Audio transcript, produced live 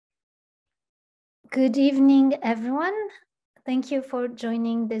Good evening, everyone. Thank you for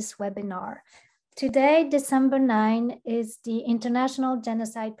joining this webinar. Today, December 9, is the International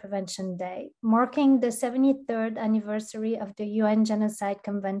Genocide Prevention Day, marking the 73rd anniversary of the UN Genocide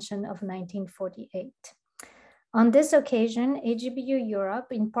Convention of 1948. On this occasion, AGBU Europe,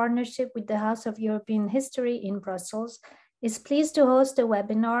 in partnership with the House of European History in Brussels, is pleased to host a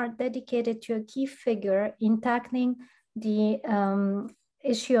webinar dedicated to a key figure in tackling the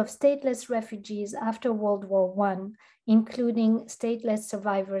issue of stateless refugees after World War I, including stateless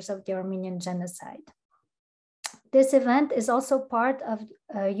survivors of the Armenian genocide. This event is also part of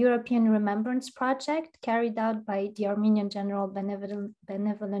a European Remembrance project carried out by the Armenian General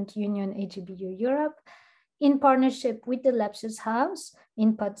Benevolent Union, AGBU Europe, in partnership with the Lepsiushaus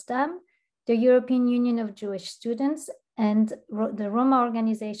in Potsdam, the European Union of Jewish Students, and the Roma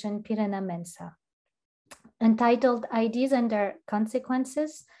organization Phiren Amenca. Entitled Ideas and Their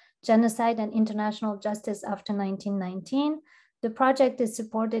Consequences, Genocide and International Justice After 1919, the project is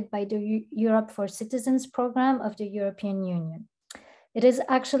supported by the Europe for Citizens program of the European Union. It is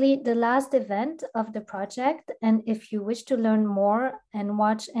actually the last event of the project, and if you wish to learn more and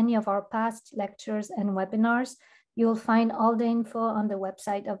watch any of our past lectures and webinars, you will find all the info on the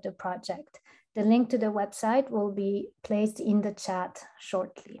website of the project. The link to the website will be placed in the chat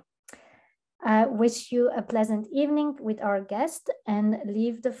shortly. I wish you a pleasant evening with our guest and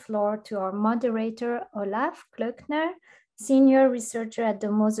leave the floor to our moderator, Olaf Klöckner, Senior Researcher at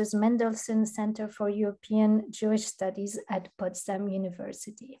the Moses Mendelssohn Center for European Jewish Studies at Potsdam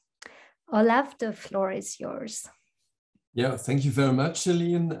University. Olaf, the floor is yours. Yeah, thank you very much,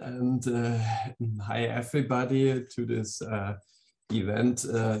 Celine, and hi everybody to this event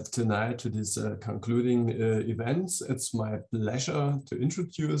tonight, to this concluding events. It's my pleasure to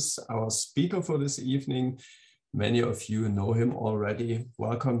introduce our speaker for this evening. Many of you know him already.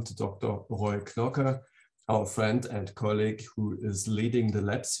 Welcome to Dr. Roy Knocke, our friend and colleague who is leading the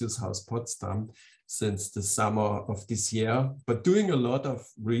Lepsiushaus Potsdam since the summer of this year, but doing a lot of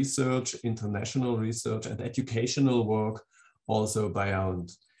research, international research and educational work also by own.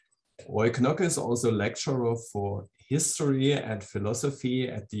 Roy Knocke is also lecturer for history and philosophy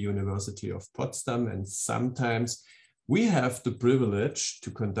at the University of Potsdam, and sometimes we have the privilege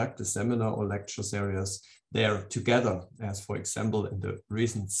to conduct a seminar or lecture series there together, as for example in the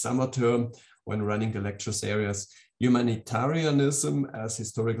recent summer term when running the lecture series Humanitarianism as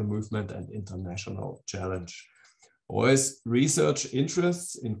Historical Movement and International Challenge. Roy's research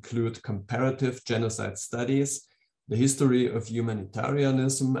interests include comparative genocide studies, the history of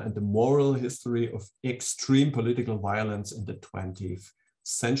humanitarianism, and the moral history of extreme political violence in the 20th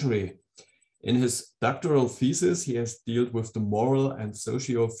century. In his doctoral thesis, he has dealt with the moral and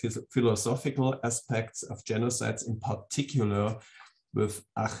socio-philosophical aspects of genocides, in particular with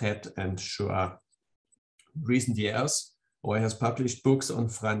Achet and Shoah. In recent years, Roy has published books on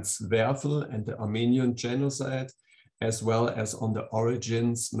Franz Werfel and the Armenian genocide, as well as on the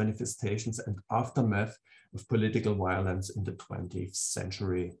origins, manifestations, and aftermath of political violence in the 20th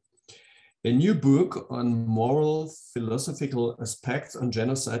century. A new book on moral philosophical aspects on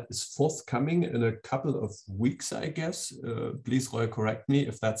genocide is forthcoming in a couple of weeks, I guess. Please, Roy, correct me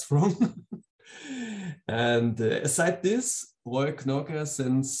if that's wrong. And aside this, Roy Knocke,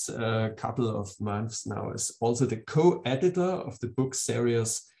 since a couple of months now, is also the co-editor of the book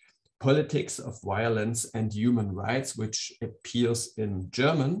series Politics of Violence and Human Rights, which appears in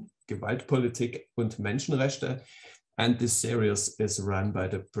German, Gewaltpolitik und Menschenrechte, and this series is run by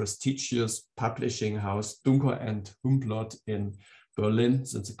the prestigious publishing house Duncker and Humblot in Berlin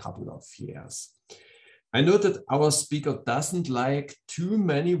since a couple of years. I know that our speaker doesn't like too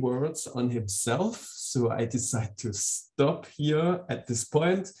many words on himself, so I decide to stop here at this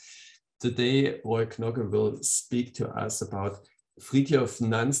point. Today, Roy Knocke will speak to us about Fridtjof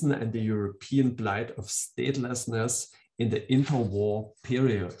Nansen and the European plight of statelessness in the interwar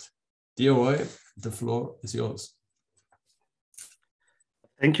period. Dear Roy, the floor is yours.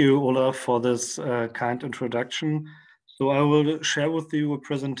 Thank you, Olaf, for this kind introduction. So I will share with you a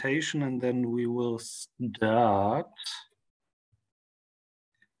presentation and then we will start.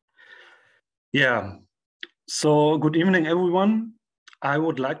 Yeah, so good evening, everyone. I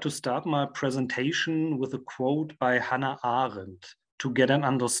would like to start my presentation with a quote by Hannah Arendt to get an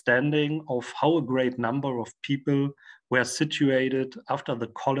understanding of how a great number of people were situated after the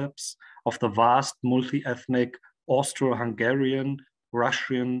collapse of the vast multi-ethnic Austro-Hungarian,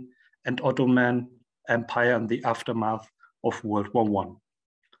 Russian, and Ottoman Empire in the aftermath of World War I.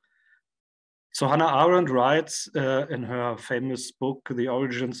 So Hannah Arendt writes in her famous book, The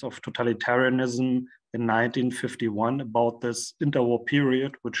Origins of Totalitarianism in 1951, about this interwar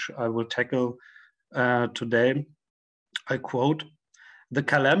period, which I will tackle today. I quote, "The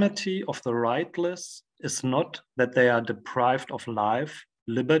calamity of the rightless is not that they are deprived of life,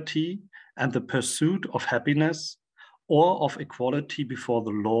 liberty, and the pursuit of happiness, or of equality before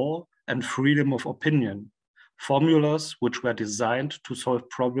the law and freedom of opinion, formulas which were designed to solve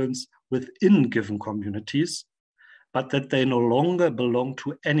problems within given communities, but that they no longer belong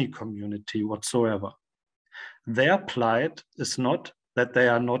to any community whatsoever. Their plight is not that they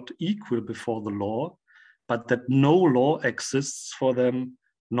are not equal before the law, but that no law exists for them,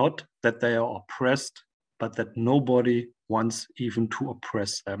 not that they are oppressed, but that nobody wants even to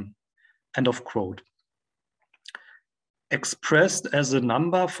oppress them." End of quote. Expressed as a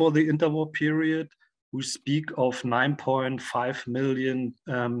number for the interwar period, we speak of 9.5 million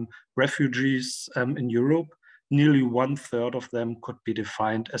refugees in Europe. Nearly 1/3 of them could be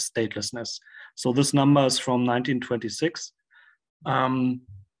defined as statelessness. So this number is from 1926. And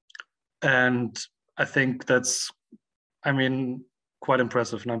I think that's, quite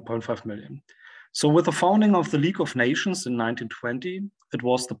impressive, 9.5 million. So with the founding of the League of Nations in 1920, it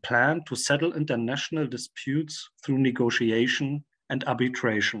was the plan to settle international disputes through negotiation and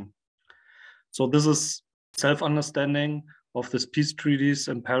arbitration. So this is self-understanding of these peace treaties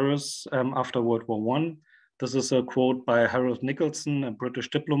in Paris after World War I. This is a quote by Harold Nicolson, a British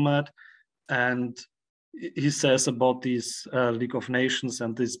diplomat, and he says about these League of Nations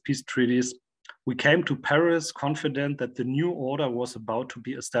and these peace treaties, "We came to Paris confident that the new order was about to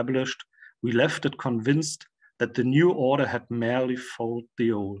be established. We left it convinced that the new order had merely followed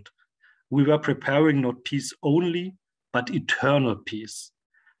the old. We were preparing not peace only, but eternal peace.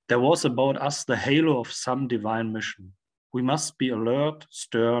 There was about us the halo of some divine mission. We must be alert,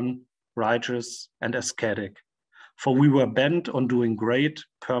 stern, righteous, and ascetic, for we were bent on doing great,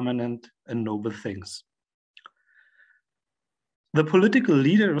 permanent, and noble things." The political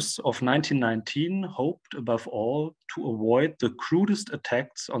leaders of 1919 hoped above all to avoid the crudest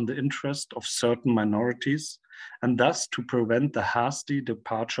attacks on the interest of certain minorities, and thus to prevent the hasty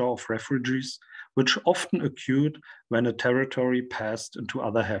departure of refugees, which often occurred when a territory passed into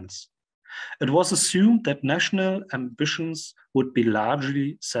other hands. It was assumed that national ambitions would be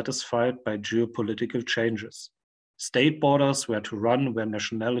largely satisfied by geopolitical changes. State borders were to run where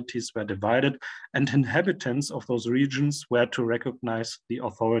nationalities were divided, and inhabitants of those regions were to recognize the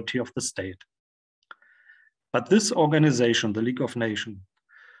authority of the state. But this organization, the League of Nations,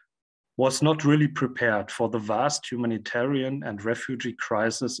 was not really prepared for the vast humanitarian and refugee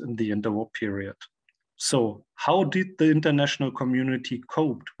crisis in the interwar period. So how did the international community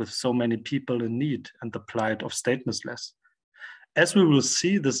cope with so many people in need and the plight of statelessness? As we will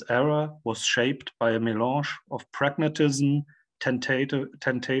see, this era was shaped by a melange of pragmatism,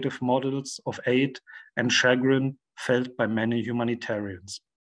 tentative models of aid, and chagrin felt by many humanitarians.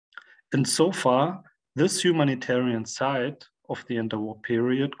 Insofar, this humanitarian side of the interwar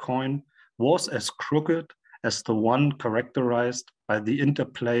period coin was as crooked as the one characterized by the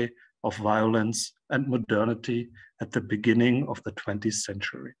interplay of violence and modernity at the beginning of the 20th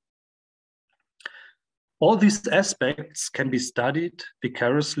century. All these aspects can be studied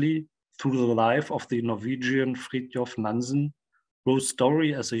vicariously through the life of the Norwegian Fridtjof Nansen, whose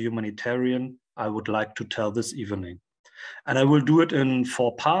story as a humanitarian I would like to tell this evening. And I will do it in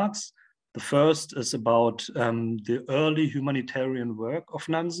 4 parts. The first is about the early humanitarian work of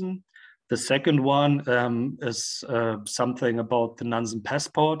Nansen. The second one is something about the Nansen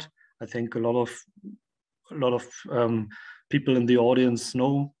passport. I think a lot of people in the audience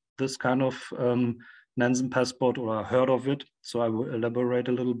know this kind of Nansen passport or heard of it, so I will elaborate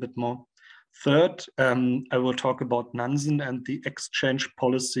a little bit more. Third, I will talk about Nansen and the exchange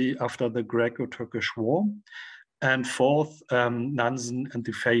policy after the Greco-Turkish War. And fourth, Nansen and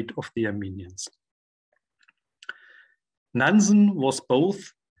the fate of the Armenians. Nansen was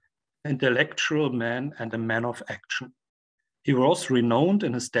both an intellectual man and a man of action. He was renowned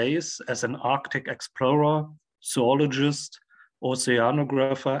in his days as an Arctic explorer, zoologist,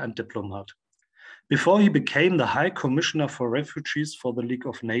 oceanographer, and diplomat. Before he became the High Commissioner for Refugees for the League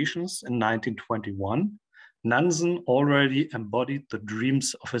of Nations in 1921, Nansen already embodied the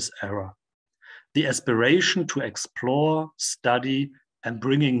dreams of his era. The aspiration to explore, study, and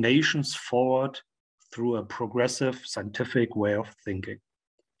bringing nations forward through a progressive scientific way of thinking.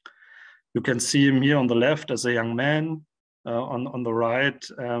 You can see him here on the left as a young man, on the right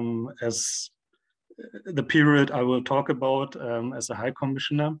as the period I will talk about as a High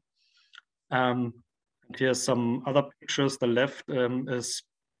Commissioner. And here's some other pictures. The left is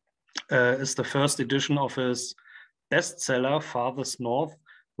the first edition of his bestseller, Farthest North,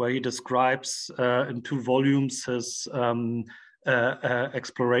 where he describes in 2 volumes his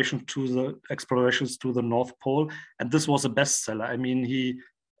explorations to the North Pole, and this was a bestseller. I mean, he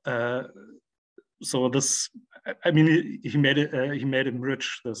made it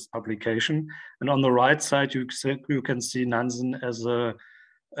rich, this publication. And on the right side, you can see Nansen as a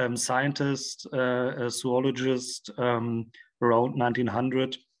scientist, a zoologist around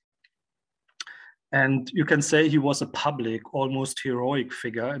 1900. And you can say he was a public, almost heroic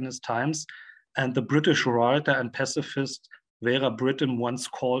figure in his times. And the British writer and pacifist Vera Brittain once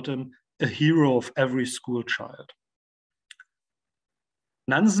called him a hero of every school child.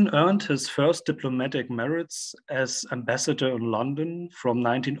 Nansen earned his first diplomatic merits as ambassador in London from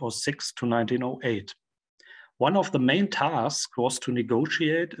 1906 to 1908. One of the main tasks was to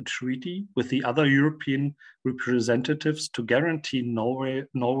negotiate a treaty with the other European representatives to guarantee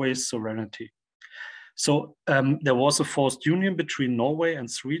Norway's sovereignty. So there was a forced union between Norway and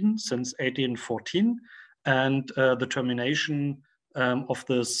Sweden since 1814, and the termination of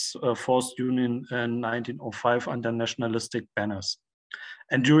this forced union in 1905 under nationalistic banners.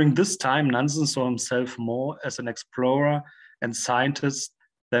 And during this time, Nansen saw himself more as an explorer and scientist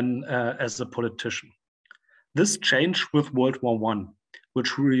than as a politician. This changed with World War I,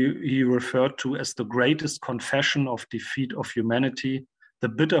 which he referred to as the greatest confession of defeat of humanity, the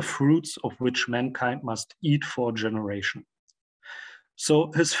bitter fruits of which mankind must eat for a generation.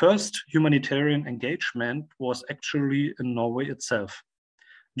 So his first humanitarian engagement was actually in Norway itself.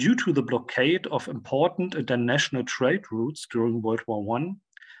 Due to the blockade of important international trade routes during World War I,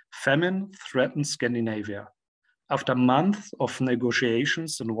 famine threatened Scandinavia. After months of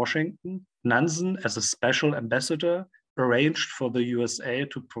negotiations in Washington, Nansen, as a special ambassador, arranged for the USA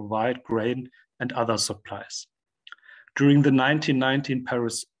to provide grain and other supplies. During the 1919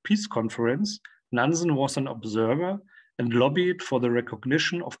 Paris Peace Conference, Nansen was an observer and lobbied for the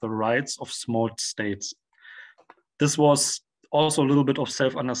recognition of the rights of small states. This was also a little bit of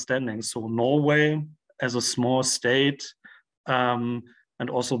self-understanding. So Norway as a small state, and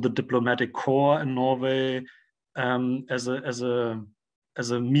also the diplomatic corps in Norway as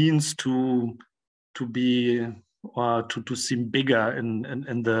a means to seem bigger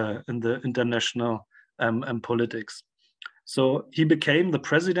in the international politics. So he became the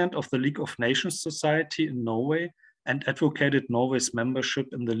president of the League of Nations Society in Norway and advocated Norway's membership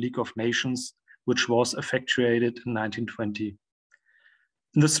in the League of Nations, which was effectuated in 1920.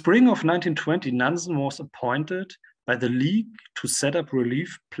 In the spring of 1920, Nansen was appointed by the League to set up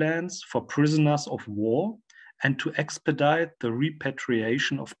relief plans for prisoners of war and to expedite the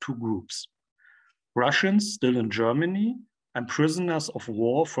repatriation of two groups: Russians still in Germany and prisoners of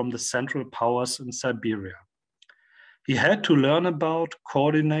war from the Central Powers in Siberia. He had to learn about,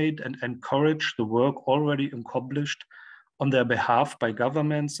 coordinate, and encourage the work already accomplished on their behalf by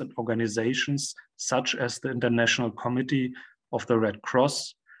governments and organizations such as the International Committee of the Red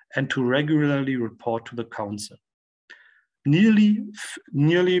Cross, and to regularly report to the Council. Nearly,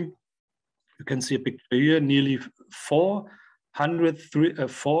 you can see a picture here, nearly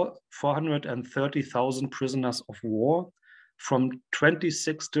 430,000 prisoners of war from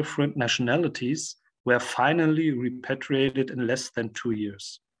 26 different nationalities were finally repatriated in less than 2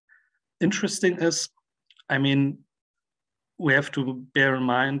 years. Interesting is, I mean, we have to bear in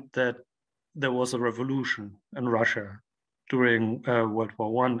mind that there was a revolution in Russia during World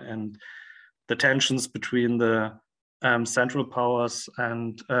War I, and the tensions between the Central Powers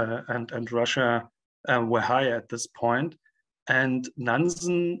and Russia were high at this point. And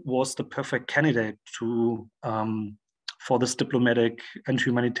Nansen was the perfect candidate for this diplomatic and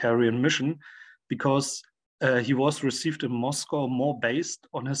humanitarian mission, because he was received in Moscow more based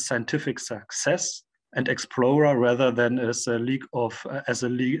on his scientific success and explorer rather than as a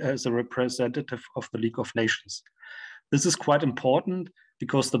representative of the League of Nations. This is quite important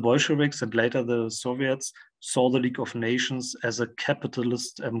because the Bolsheviks and later the Soviets saw the League of Nations as a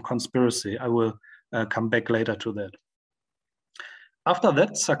capitalist conspiracy. I will come back later to that. After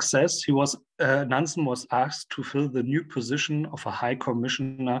that success, Nansen was asked to fill the new position of a High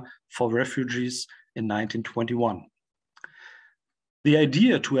Commissioner for Refugees in 1921. The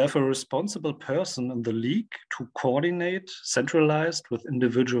idea to have a responsible person in the League to coordinate, centralized with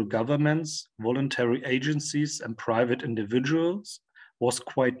individual governments, voluntary agencies, and private individuals was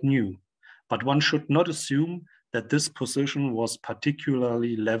quite new, but one should not assume that this position was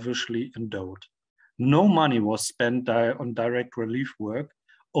particularly lavishly endowed. No money was spent on direct relief work,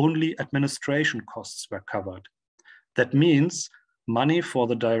 only administration costs were covered. That means money for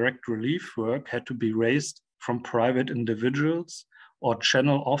the direct relief work had to be raised from private individuals or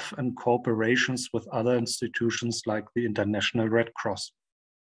channel off in cooperations with other institutions like the International Red Cross.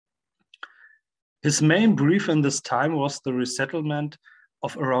 His main brief in this time was the resettlement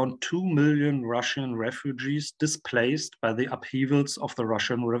of around 2 million Russian refugees displaced by the upheavals of the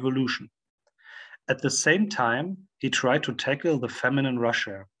Russian Revolution. At the same time, he tried to tackle the famine in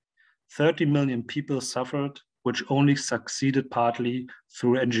Russia. 30 million people suffered, which only succeeded partly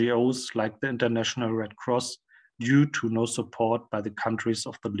through NGOs like the International Red Cross due to no support by the countries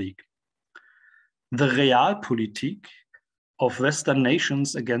of the League. The Realpolitik of Western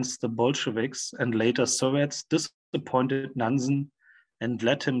nations against the Bolsheviks and later Soviets disappointed Nansen and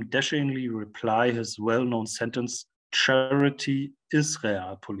let him dashingly reply his well-known sentence, "Charity is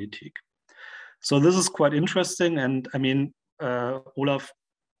Realpolitik." So this is quite interesting, and I mean, Olaf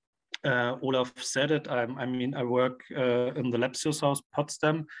said it. I work in the Lepsiushaus,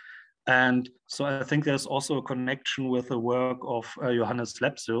 Potsdam, and so I think there's also a connection with the work of Johannes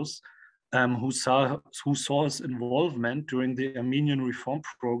Lepsius, who saw his involvement during the Armenian reform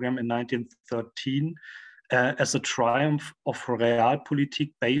program in 1913 as a triumph of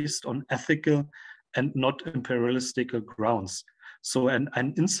Realpolitik based on ethical and not imperialistic grounds. So an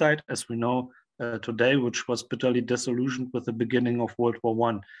insight, as we know today, which was bitterly disillusioned with the beginning of World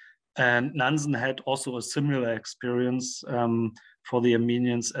War I. And Nansen had also a similar experience for the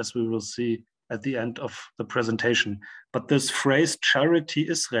Armenians, as we will see at the end of the presentation. But this phrase, charity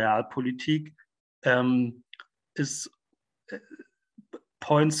is Realpolitik,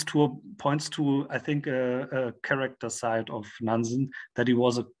 points to I think a character side of Nansen, that he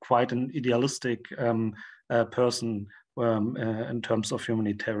was quite an idealistic person in terms of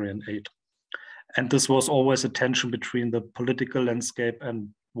humanitarian aid. And this was always a tension between the political landscape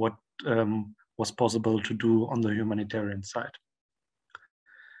and what was possible to do on the humanitarian side.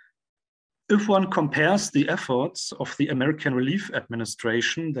 If one compares the efforts of the American Relief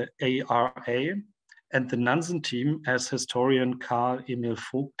Administration, the ARA, and the Nansen team, as historian Karl Emil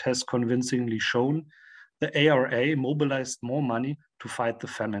Vogt has convincingly shown, the ARA mobilized more money to fight the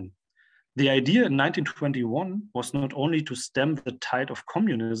famine. The idea in 1921 was not only to stem the tide of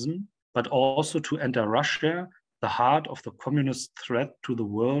communism, but also to enter Russia, the heart of the communist threat to the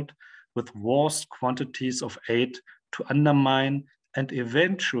world, with vast quantities of aid to undermine and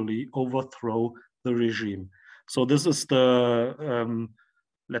eventually overthrow the regime. So this is the,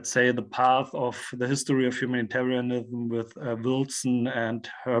 let's say, the path of the history of humanitarianism with Wilson and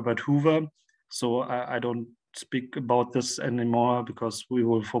Herbert Hoover. So I don't speak about this anymore because we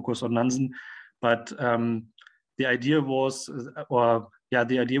will focus on Nansen. But the idea was,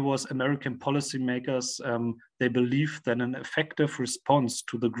 American policymakers, they believed that an effective response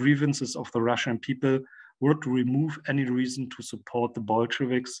to the grievances of the Russian people would remove any reason to support the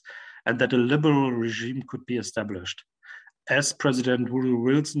Bolsheviks, and that a liberal regime could be established. As President Woodrow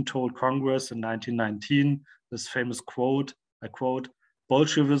Wilson told Congress in 1919, this famous quote, I quote,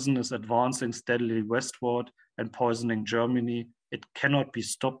 "Bolshevism is advancing steadily westward and poisoning Germany. It cannot be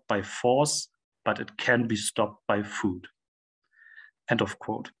stopped by force, but it can be stopped by food." End of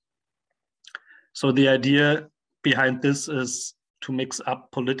quote. So the idea behind this is to mix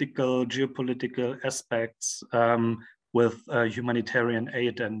up political, geopolitical aspects with humanitarian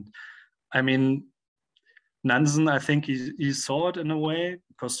aid. And I mean, Nansen, I think he saw it in a way,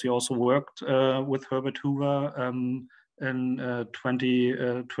 because he also worked with Herbert Hoover in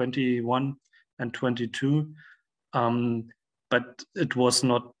 2021 and 22. But it was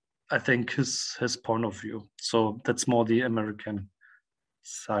not, I think, his point of view. So that's more the American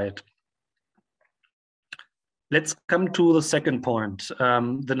side. Let's come to the second point,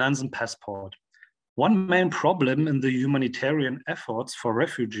 the Nansen passport. One main problem in the humanitarian efforts for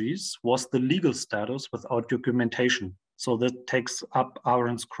refugees was the legal status without documentation. So that takes up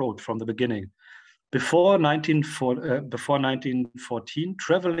Arendt's quote from the beginning. Before 1914,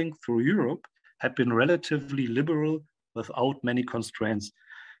 traveling through Europe had been relatively liberal without many constraints.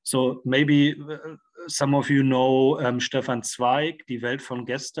 So maybe some of you know Stefan Zweig, Die Welt von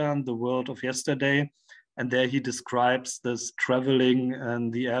gestern, the world of yesterday. And there he describes this traveling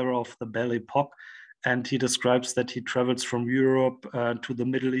in the era of the Belle Epoque. And he describes that he travels from Europe to the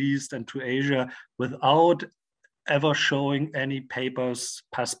Middle East and to Asia without ever showing any papers,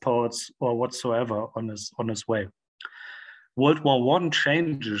 passports, or whatsoever on his way. World War I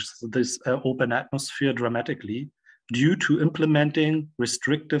changes this open atmosphere dramatically due to implementing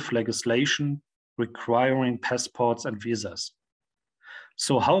restrictive legislation requiring passports and visas.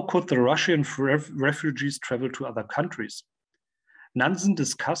 So how could the Russian refugees travel to other countries? Nansen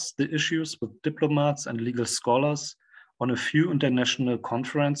discussed the issues with diplomats and legal scholars on a few international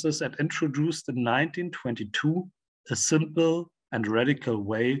conferences and introduced in 1922 a simple and radical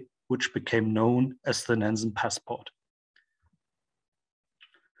way which became known as the Nansen passport.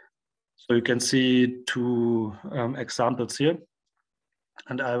 So you can see two examples here,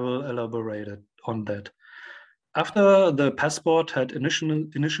 and I will elaborate on that. After the passport had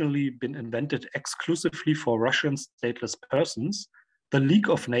initially been invented exclusively for Russian stateless persons, the League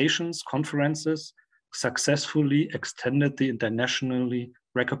of Nations conferences successfully extended the internationally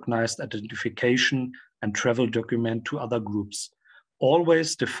recognized identification and travel document to other groups,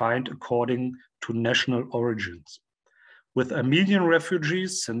 always defined according to national origins. With Armenian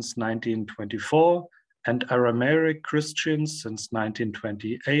refugees since 1924 and Aramaic Christians since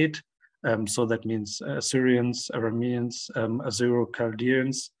 1928, so that means Assyrians, Arameans,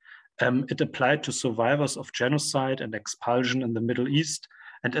 Assyro-Chaldeans. It applied to survivors of genocide and expulsion in the Middle East,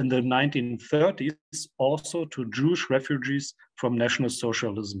 and in the 1930s also to Jewish refugees from National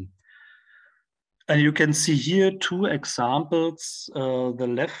Socialism. And you can see here two examples. The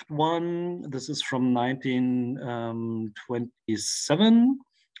left one, this is from 1927.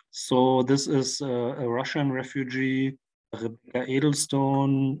 So this is a Russian refugee, Rebecca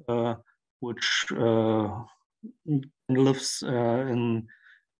Edelstone, which lives in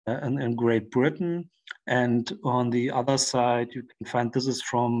Great Britain. And on the other side, you can find, this is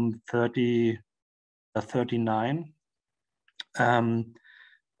from 39.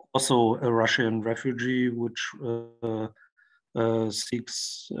 Also a Russian refugee, which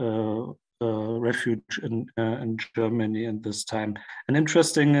seeks refuge in Germany in this time. And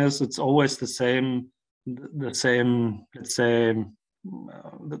interesting is, it's always the same, let's say, the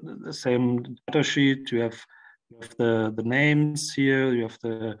same data sheet. You have the names here, you have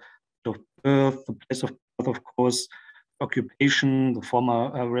the birth, the place of birth, of course, occupation, the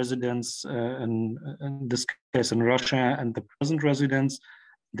former residence, in this case in Russia, and the present residence.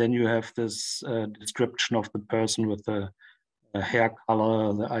 Then you have this description of the person with the hair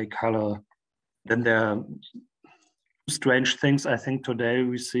color, the eye color. Then there are strange things. I think today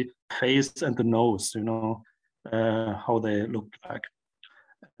we see face and the nose, you know, how they look like.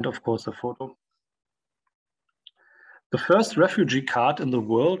 And of course, a photo. The first refugee card in the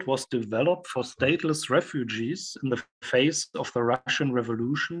world was developed for stateless refugees in the face of the Russian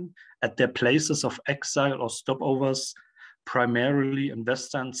Revolution at their places of exile or stopovers, primarily in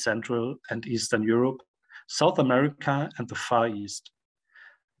Western, Central, and Eastern Europe, South America, and the Far East.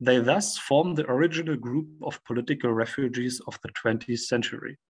 They thus form the original group of political refugees of the 20th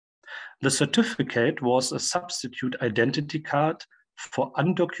century. The certificate was a substitute identity card for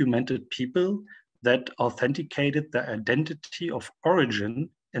undocumented people that authenticated their identity of origin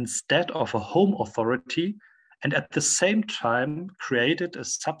instead of a home authority, and at the same time created a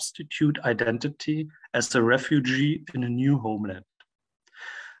substitute identity as a refugee in a new homeland.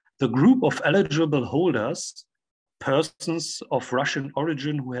 The group of eligible holders, persons of Russian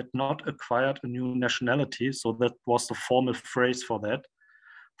origin who had not acquired a new nationality, so that was the formal phrase for that,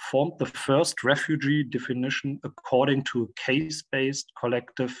 formed the first refugee definition according to a case-based,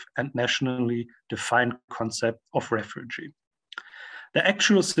 collective, and nationally defined concept of refugee. The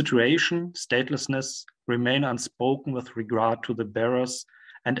actual situation, statelessness, remain unspoken with regard to the bearers,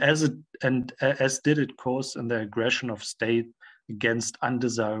 and as did it cause in the aggression of state against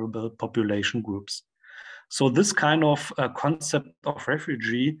undesirable population groups. So this kind of concept of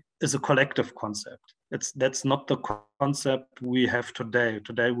refugee is a collective concept. That's not the concept we have today.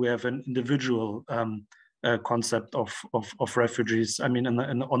 Today we have an individual concept of refugees. I mean,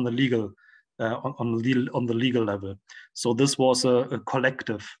 on the legal level. So this was a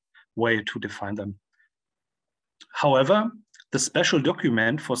collective way to define them. However, the special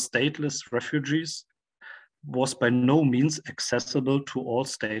document for stateless refugees was by no means accessible to all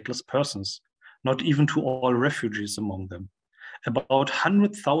stateless persons, not even to all refugees among them. About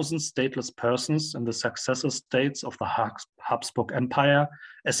 100,000 stateless persons in the successor states of the Habsburg Empire,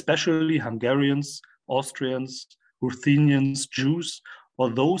 especially Hungarians, Austrians, Ruthenians, Jews, or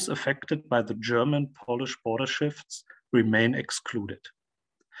those affected by the German-Polish border shifts, remain excluded.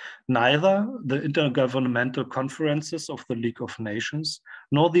 Neither the intergovernmental conferences of the League of Nations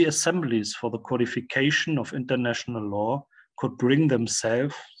nor the assemblies for the codification of international law could bring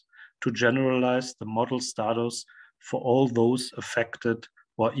themselves to generalize the model status for all those affected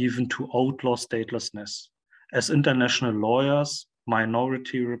or even to outlaw statelessness, as international lawyers,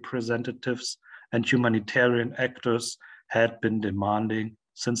 minority representatives, and humanitarian actors had been demanding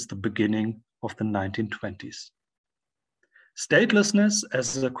since the beginning of the 1920s. Statelessness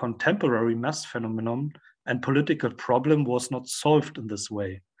as a contemporary mass phenomenon and political problem was not solved in this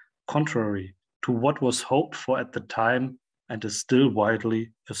way, contrary to what was hoped for at the time and is still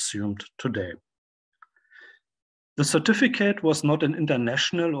widely assumed today. The certificate was not an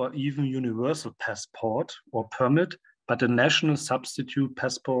international or even universal passport or permit, but a national substitute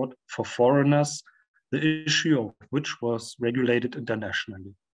passport for foreigners, the issue of which was regulated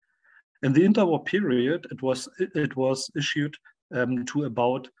internationally. In the interwar period, it was issued to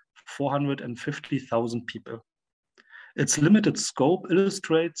about 450,000 people. Its limited scope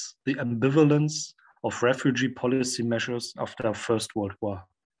illustrates the ambivalence of refugee policy measures after the First World War,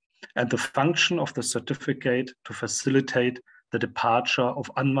 and the function of the certificate to facilitate the departure of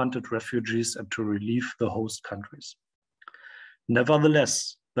unwanted refugees and to relieve the host countries.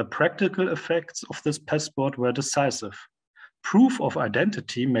 Nevertheless, the practical effects of this passport were decisive. Proof of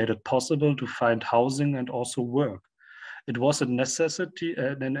identity made it possible to find housing and also work. It was a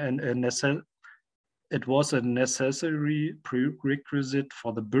necessary prerequisite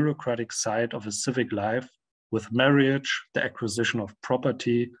for the bureaucratic side of a civic life, with marriage, the acquisition of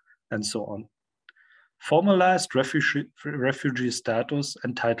property, and so on. Formalized refugee status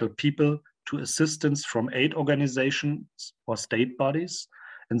entitled people to assistance from aid organizations or state bodies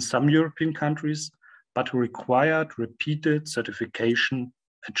in some European countries, but required repeated certification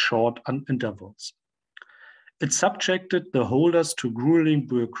at short intervals. It subjected the holders to grueling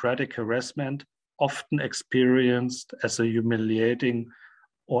bureaucratic harassment, often experienced as a humiliating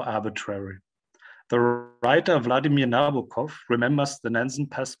or arbitrary. The writer Vladimir Nabokov remembers the Nansen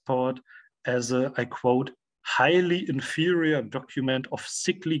passport as a, I quote, highly inferior document of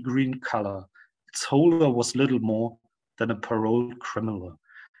sickly green color. Its holder was little more than a paroled criminal,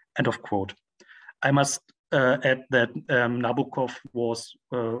 end of quote. I must add that Nabokov was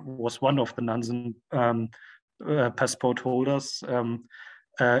one of the Nansen passport holders.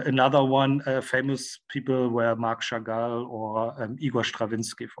 Another one, famous people were Marc Chagall or Igor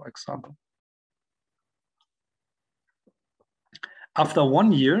Stravinsky, for example. After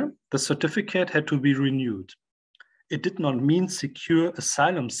 1 year, the certificate had to be renewed. It did not mean secure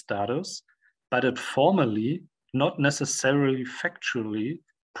asylum status, but it formally, not necessarily factually,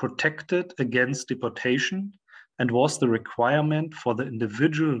 protected against deportation and was the requirement for the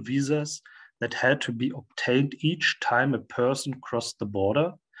individual visas that had to be obtained each time a person crossed the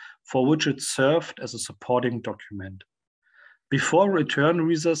border, for which it served as a supporting document. Before return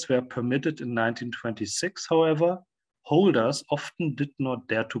visas were permitted in 1926, however, holders often did not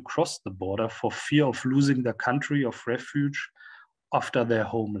dare to cross the border for fear of losing their country of refuge after their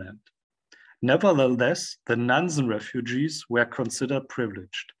homeland. Nevertheless, the Nansen refugees were considered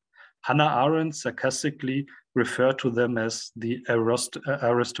privileged. Hannah Arendt sarcastically referred to them as the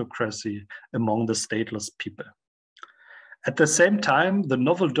aristocracy among the stateless people. At the same time, the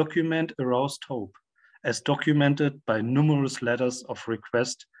novel document aroused hope, as documented by numerous letters of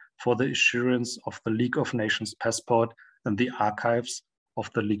request for the issuance of the League of Nations passport and the archives of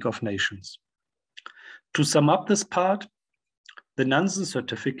the League of Nations. To sum up this part, the Nansen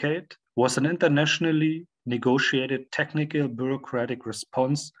certificate was an internationally negotiated technical bureaucratic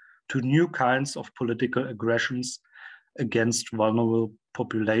response to new kinds of political aggressions against vulnerable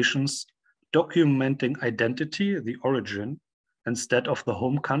populations, documenting identity, the origin, instead of the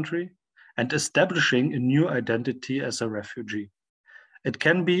home country, and establishing a new identity as a refugee. It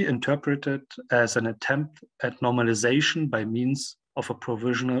can be interpreted as an attempt at normalization by means of a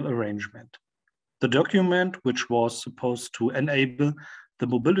provisional arrangement. The document, which was supposed to enable the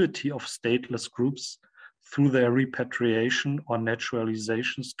mobility of stateless groups through their repatriation or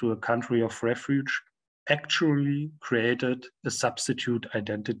naturalizations to a country of refuge, actually created a substitute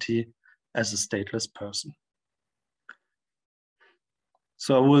identity as a stateless person.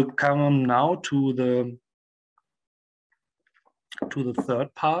 So I will come now to the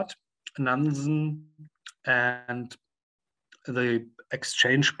third part, Nansen and the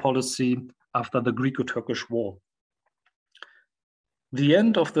exchange policy after the Greco-Turkish War. The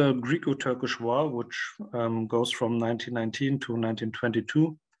end of the Greco-Turkish War, which goes from 1919 to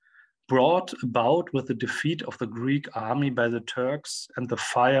 1922, brought about with the defeat of the Greek army by the Turks and the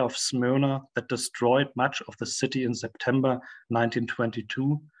fire of Smyrna that destroyed much of the city in September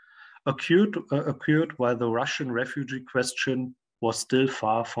 1922, occurred while the Russian refugee question was still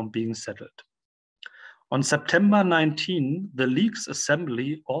far from being settled. On September 19, the League's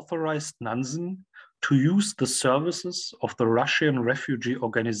assembly authorized Nansen to use the services of the Russian refugee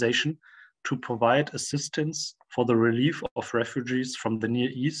organization to provide assistance for the relief of refugees from the Near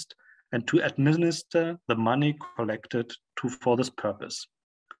East and to administer the money collected for this purpose.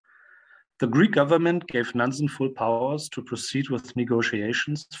 The Greek government gave Nansen full powers to proceed with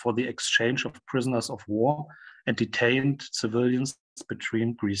negotiations for the exchange of prisoners of war and detained civilians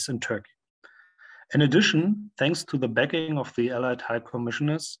between Greece and Turkey. In addition, thanks to the backing of the Allied High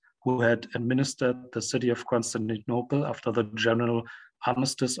Commissioners who had administered the city of Constantinople after the general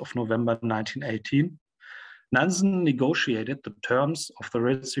armistice of November 1918, Nansen negotiated the terms of the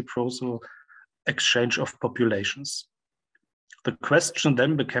reciprocal exchange of populations. The question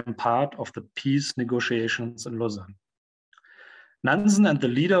then became part of the peace negotiations in Lausanne. Nansen and the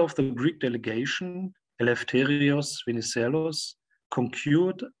leader of the Greek delegation, Eleftherios Venizelos,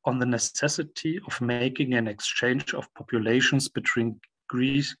 concurred on the necessity of making an exchange of populations between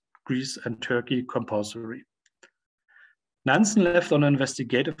Greece and Turkey compulsory. Nansen left on an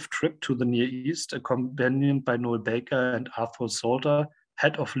investigative trip to the Near East, accompanied by Noel Baker and Arthur Salter,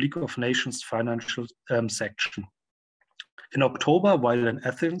 head of League of Nations financial section. In October, while in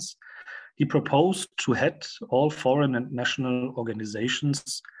Athens, he proposed to head all foreign and national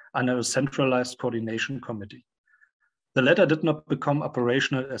organizations under a centralized coordination committee. The latter did not become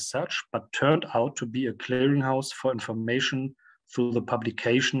operational as such, but turned out to be a clearinghouse for information through the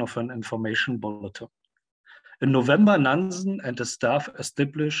publication of an information bulletin. In November, Nansen and his staff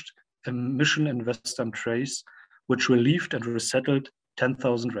established a mission in Western Thrace, which relieved and resettled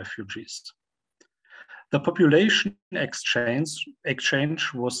 10,000 refugees. The population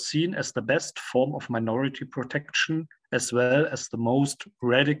exchange was seen as the best form of minority protection, as well as the most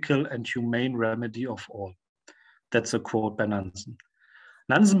radical and humane remedy of all. That's a quote by Nansen.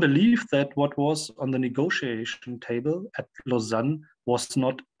 Nansen believed that what was on the negotiation table at Lausanne was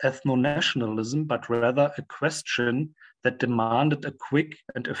not ethno-nationalism, but rather a question that demanded a quick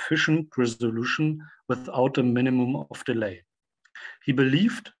and efficient resolution without a minimum of delay. He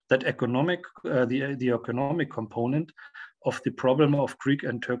believed that the economic component of the problem of Greek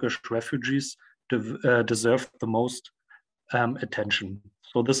and Turkish refugees deserved the most attention.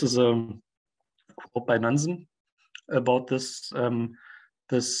 So this is a quote by Nansen about this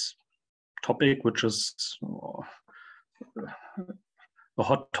this topic, which is a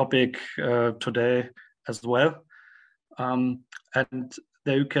hot topic today as well. And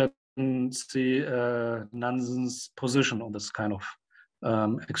there you can see Nansen's position on this kind of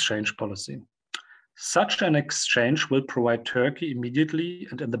exchange policy. Such an exchange will provide Turkey immediately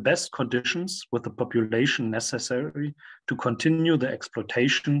and in the best conditions with the population necessary to continue the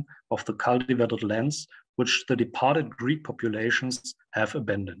exploitation of the cultivated lands which the departed Greek populations have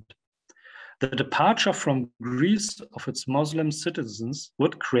abandoned. The departure from Greece of its Muslim citizens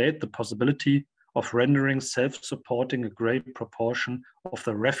would create the possibility of rendering self-supporting a great proportion of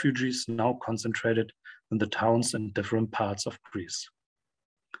the refugees now concentrated in the towns in different parts of Greece.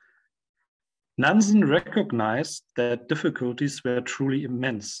 Nansen recognized that difficulties were truly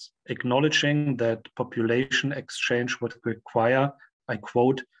immense, acknowledging that population exchange would require, I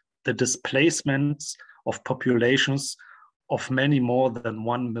quote, the displacements of populations of many more than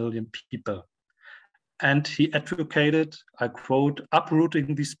 1 million people. And he advocated, I quote,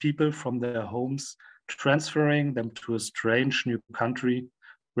 uprooting these people from their homes, transferring them to a strange new country,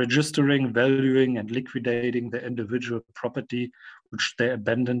 registering, valuing, and liquidating their individual property, which they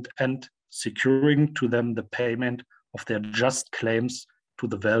abandoned, and securing to them the payment of their just claims to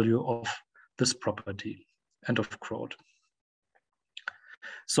the value of this property, end of quote.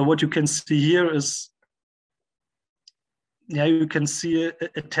 So what you can see here is, you can see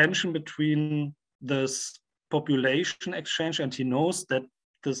a tension between this population exchange, and he knows that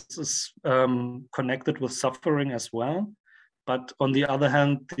this is connected with suffering as well. But on the other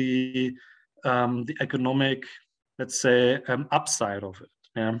hand, the economic, let's say, upside of it.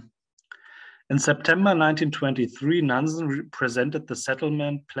 Yeah. In September 1923, Nansen presented the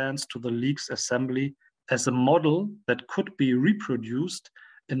settlement plans to the League's assembly as a model that could be reproduced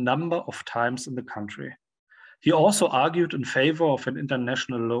a number of times in the country. He also argued in favor of an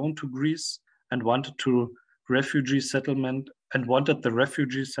international loan to Greece and wanted the Refugee Settlement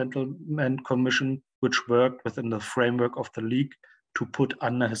Commission, which worked within the framework of the League, to put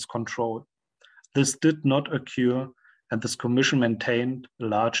under his control. This did not occur, and this commission maintained a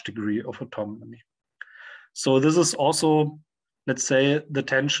large degree of autonomy. So this is also, let's say, the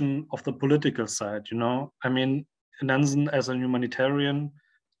tension of the political side, you know? I mean, Nansen as a humanitarian,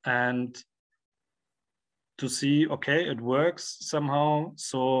 and to see, okay, it works somehow,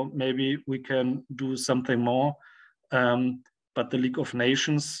 so maybe we can do something more. But the League of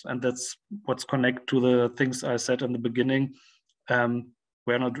Nations, and that's what's connected to the things I said in the beginning,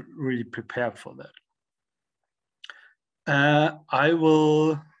 we're not really prepared for that. I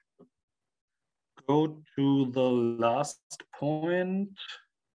will go to the last point,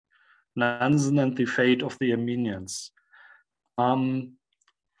 Nansen and the fate of the Armenians. In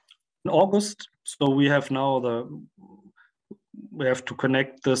August, so we have now we have to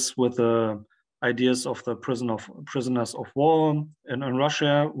connect this with the ideas of the prisoners of war in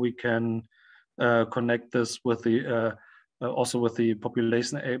Russia. We can connect this with the also with the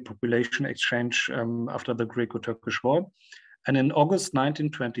population exchange after the Greco-Turkish War. And in August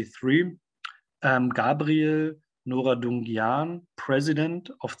 1923, Gabriel Noradungian, president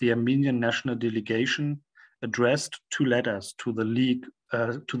of the Armenian National Delegation, addressed 2 letters to the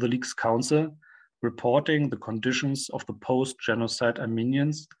League's Council, reporting the conditions of the post-genocide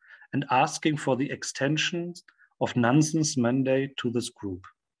Armenians and asking for the extension of Nansen's mandate to this group.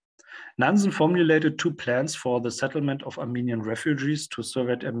 Nansen formulated 2 plans for the settlement of Armenian refugees to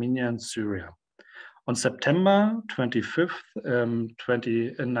Soviet Armenia and Syria. On September 25th,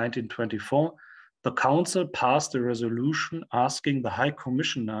 1924, the Council passed a resolution asking the High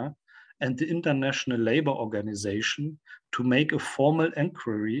Commissioner and the International Labour Organization to make a formal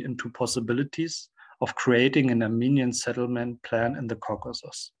inquiry into possibilities of creating an Armenian settlement plan in the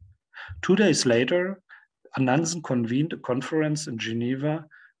Caucasus. 2 days later, Nansen convened a conference in Geneva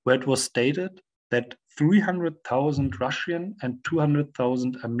where it was stated that 300,000 Russian and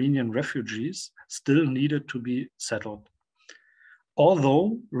 200,000 Armenian refugees still needed to be settled.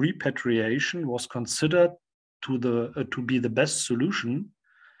 Although repatriation was considered to be the best solution,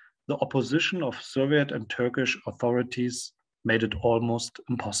 the opposition of Soviet and Turkish authorities made it almost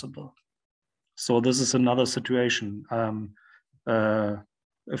impossible. So this is another situation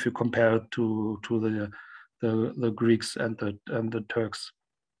if you compare it to the Greeks and the Turks.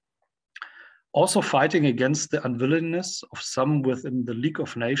 Also fighting against the unwillingness of some within the League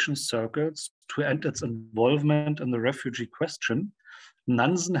of Nations circles to end its involvement in the refugee question,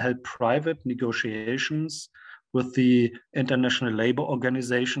 Nansen held private negotiations with the International Labour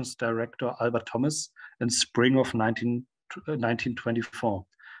Organization's director, Albert Thomas, in spring of 1924,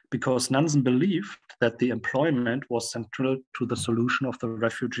 because Nansen believed that the employment was central to the solution of the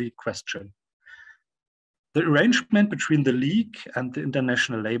refugee question. The arrangement between the League and the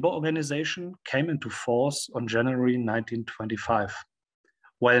International Labour Organization came into force on January 1925.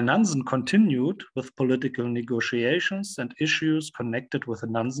 While Nansen continued with political negotiations and issues connected with the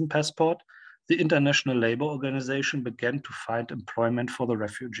Nansen passport, the International Labour Organization began to find employment for the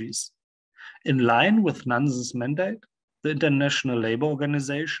refugees. In line with Nansen's mandate, the International Labour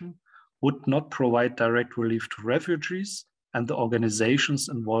Organization would not provide direct relief to refugees, and the organization's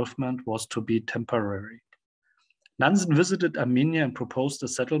involvement was to be temporary. Nansen visited Armenia and proposed a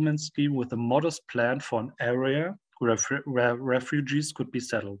settlement scheme with a modest plan for an area where refugees could be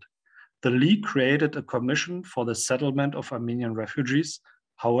settled. The League created a commission for the settlement of Armenian refugees.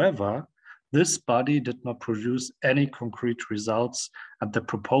 However, this body did not produce any concrete results, and the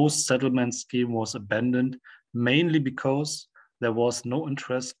proposed settlement scheme was abandoned, mainly because there was no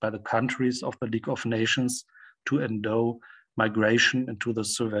interest by the countries of the League of Nations to endow migration into the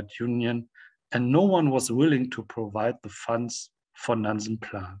Soviet Union, and no one was willing to provide the funds for Nansen's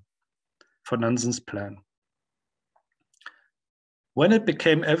plan. When it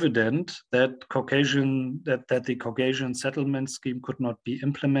became evident that the Caucasian settlement scheme could not be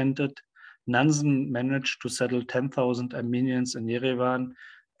implemented, Nansen managed to settle 10,000 Armenians in Yerevan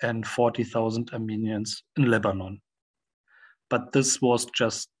and 40,000 Armenians in Lebanon. But this was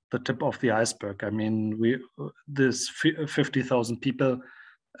just the tip of the iceberg. I mean, this 50,000 people,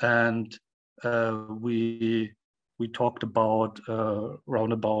 and we talked about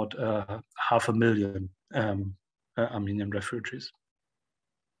around about 500,000 Armenian refugees.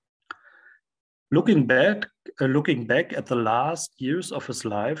 Looking back at the last years of his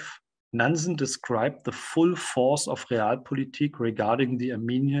life, Nansen described the full force of Realpolitik regarding the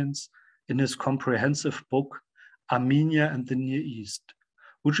Armenians in his comprehensive book, Armenia and the Near East,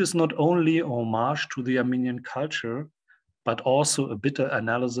 which is not only a homage to the Armenian culture, but also a bitter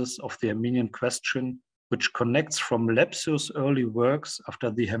analysis of the Armenian question, which connects from Lepsius' early works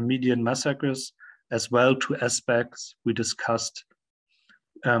after the Hamidian massacres, as well to aspects we discussed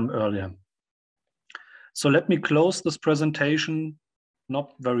earlier. So let me close this presentation,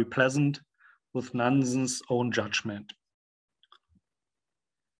 not very pleasant, with Nansen's own judgment.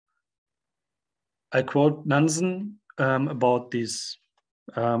 I quote Nansen about these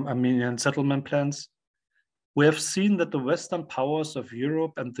Armenian settlement plans. We have seen that the Western powers of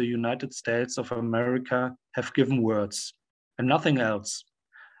Europe and the United States of America have given words and nothing else,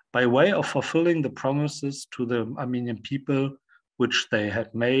 by way of fulfilling the promises to the Armenian people which they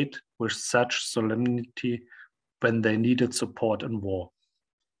had made with such solemnity when they needed support in war.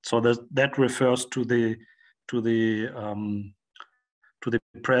 So that refers to the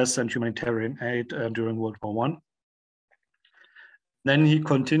press and humanitarian aid during World War I. Then he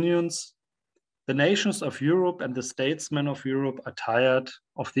continues, the nations of Europe and the statesmen of Europe are tired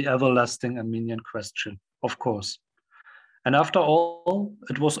of the everlasting Armenian question, of course. And after all,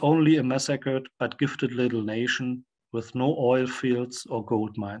 it was only a massacred but gifted little nation with no oil fields or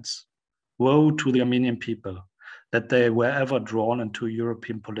gold mines. Woe to the Armenian people that they were ever drawn into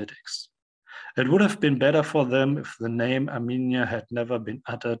European politics. It would have been better for them if the name Armenia had never been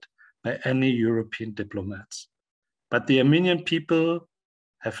uttered by any European diplomats. But the Armenian people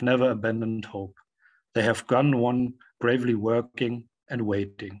have never abandoned hope. They have gone on bravely working and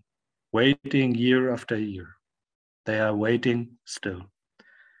waiting year after year. They are waiting still.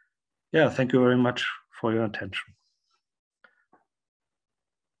 Yeah, thank you very much for your attention.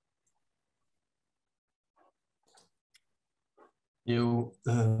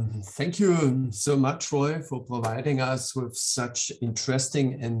 Thank you so much, Roy, for providing us with such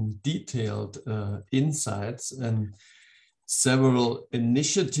interesting and detailed insights and several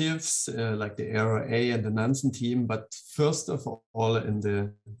initiatives like the ARA and the Nansen team, but first of all in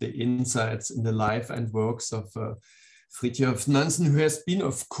the insights in the life and works of Fridtjof Nansen, who has been,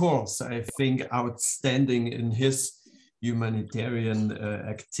 of course, I think, outstanding in his humanitarian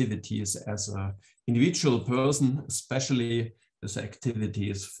activities as an individual person, especially his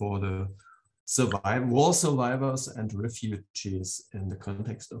activities for the war survivors and refugees in the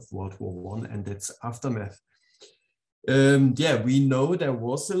context of World War I and its aftermath. Yeah, we know there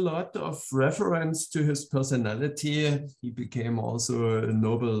was a lot of reference to his personality. He became also a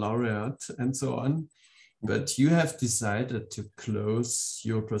Nobel laureate and so on. But you have decided to close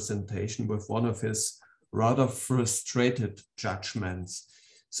your presentation with one of his rather frustrated judgments.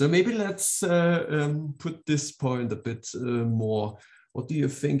 So maybe let's put this point a bit more. What do you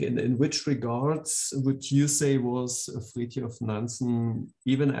think, in which regards would you say was Fridtjof Nansen,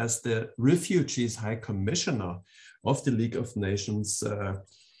 even as the Refugees High Commissioner of the League of Nations,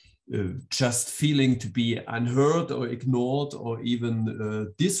 just feeling to be unheard or ignored or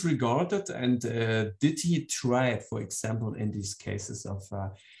even disregarded? And did he try, for example, in these cases of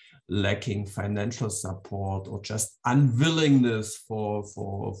lacking financial support or just unwillingness for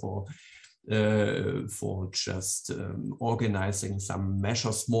just organizing some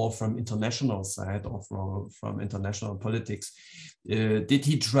measures more from international side or from international politics, did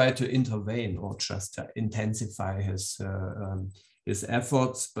he try to intervene or just intensify his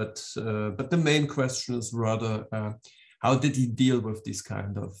efforts? But the main question is rather, how did he deal with this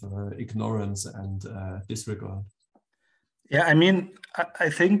kind of ignorance and disregard? Yeah, I mean, I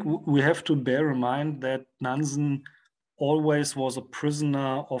think we have to bear in mind that Nansen always was a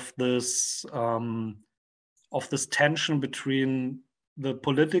prisoner of this tension between the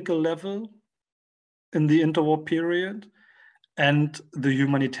political level in the interwar period and the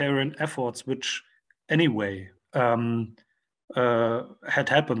humanitarian efforts, which anyway had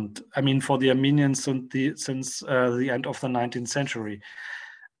happened. I mean, for the Armenians since the end of the 19th century.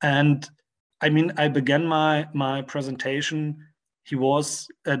 And I mean, I began my presentation. He was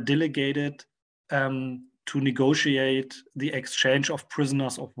delegated to negotiate the exchange of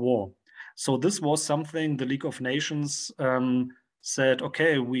prisoners of war. So this was something the League of Nations said,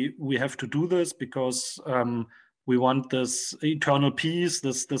 okay, we have to do this because we want this eternal peace,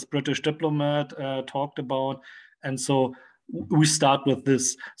 this British diplomat talked about. And so we start with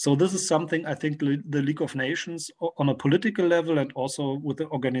this. So this is something I think the League of Nations on a political level and also with the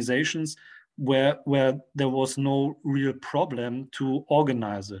organizations where there was no real problem to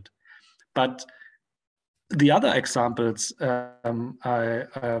organize it. But the other examples I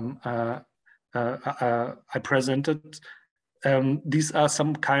presented, these are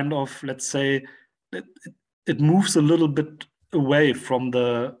some kind of, let's say, it moves a little bit away from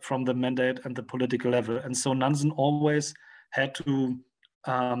the mandate and the political level. And so Nansen always had to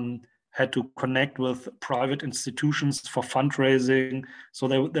connect with private institutions for fundraising. So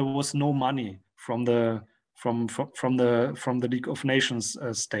there was no money from the League of Nations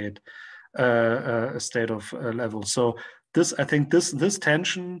state of level. So this, I think, this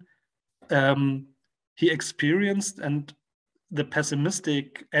tension he experienced, and the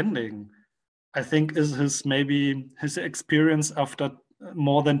pessimistic ending, I think, is his experience after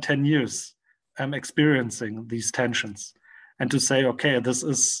more than 10 years experiencing these tensions, and to say, okay, this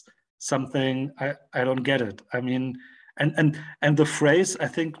is something I don't get it. I mean, and the phrase, I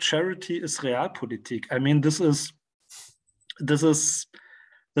think, charity is realpolitik. I mean, this is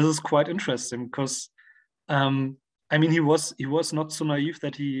quite interesting because I mean, he was not so naive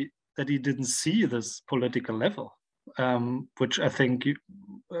that he didn't see this political level, which I think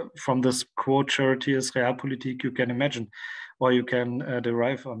from this quote, charity is realpolitik, you can imagine, or you can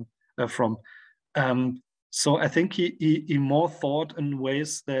derive from. So I think he more thought in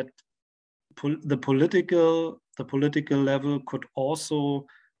ways that the political level could also,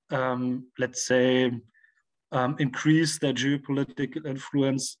 let's say, increase their geopolitical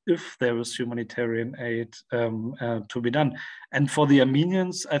influence if there is humanitarian aid to be done. And for the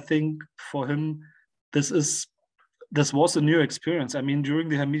Armenians, I think for him, this was a new experience. I mean, during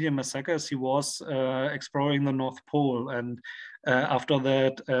the Armenian massacres, he was exploring the North Pole, and after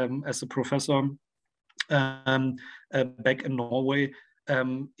that, as a professor back in Norway,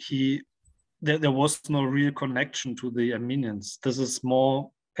 there was no real connection to the Armenians. This is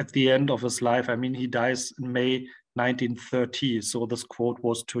more at the end of his life. I mean, he dies in May 1930, so this quote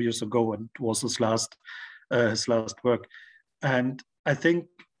was 2 years ago, and it was his last work. And I think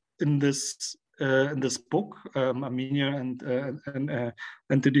in this book, Armenia and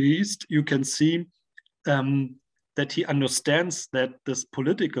the East, you can see that he understands that this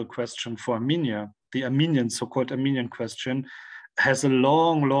political question for Armenia, the Armenian, so-called Armenian question, has a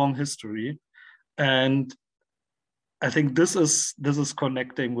long, long history. And I think this is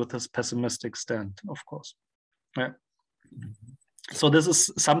connecting with his pessimistic stand, of course. Yeah. So this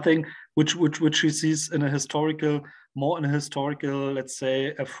is something which he sees in a historical, let's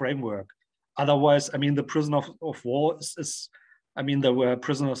say, a framework. Otherwise, I mean, the prisoner of war is I mean, there were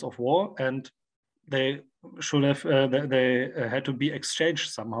prisoners of war, and they should have they had to be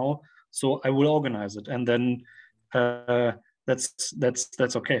exchanged somehow. So I will organize it, and then that's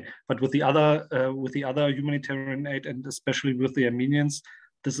okay. But with the other humanitarian aid, and especially with the Armenians,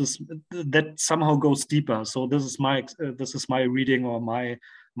 that somehow goes deeper. So this is my reading or my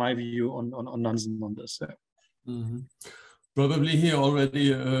view on Nansen on this. Yeah. Mm-hmm. Probably he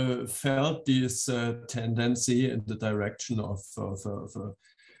already felt this tendency in the direction of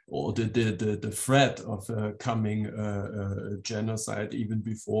or the threat of coming genocide even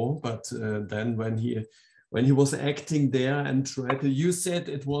before. But then when he was acting there and tried to, you said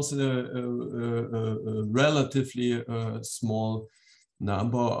it was a relatively small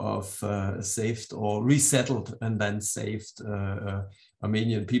number of saved or resettled and then saved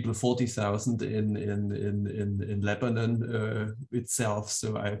Armenian people, 40,000 in Lebanon itself.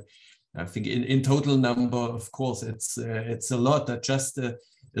 So I think in total number, of course, it's a lot. That just a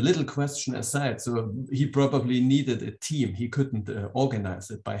little question aside. So he probably needed a team. He couldn't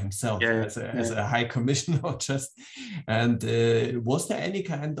organize it by himself as a high commissioner just. And was there any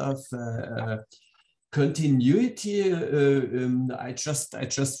kind of continuity? I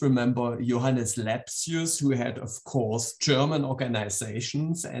just remember Johannes Lepsius, who had, of course, German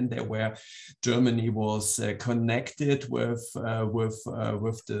organizations, and Germany was connected with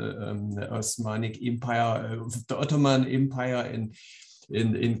the Osmanic Empire, the Ottoman Empire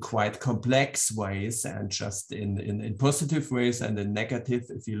in quite complex ways, and just in positive ways and in negative.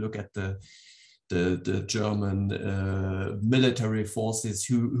 If you look at the German military forces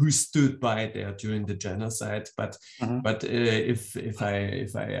who stood by there during the genocide, but if I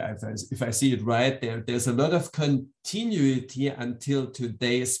see it right, there's a lot of continuity until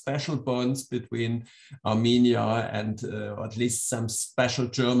today, special bonds between Armenia and or at least some special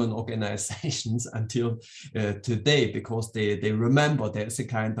German organizations until today, because they remember there's a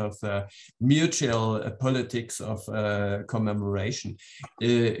kind of mutual politics of commemoration.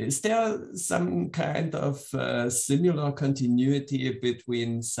 Is there some kind of similar continuity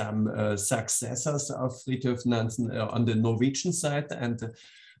between some successors of Fridtjof Nansen on the Norwegian side and the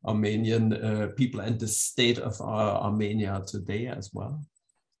Armenian people and the state of Armenia today as well?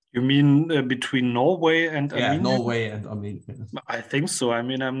 You mean between Norway and Armenia? Yeah, Norway and Armenia. I think so. I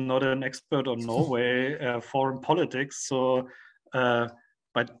mean, I'm not an expert on Norway foreign politics, so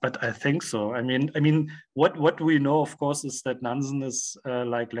but I think so. I mean, what we know, of course, is that Nansen is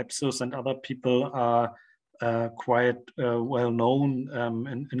like Lepsius and other people are quite well known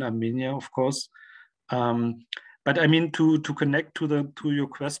in Armenia, of course. But I mean, to connect to your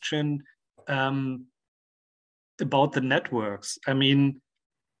question about the networks. I mean,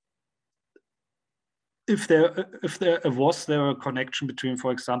 if there was a connection between,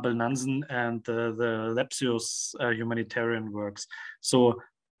 for example, Nansen and the Lepsius humanitarian works. So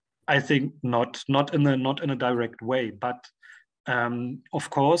I think not in a direct way, but of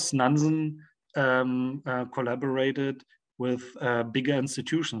course Nansen collaborated with bigger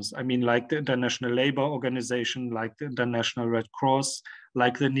institutions. I mean, like the International Labour Organization, like the International Red Cross,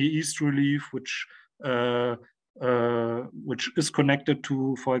 like the Near East Relief, which is connected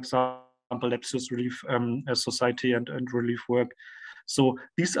to, for example, Lepsius Relief Society and relief work. So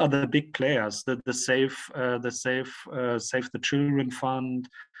these are the big players. The Save the Children Fund,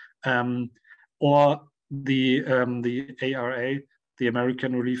 or the ARA, the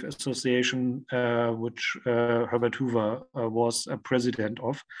American Relief Association, which Herbert Hoover was a president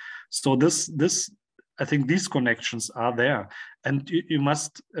of. So I think these connections are there, and you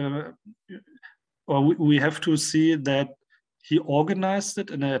must. or we have to see that he organized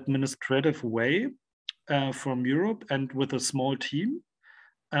it in an administrative way from Europe and with a small team.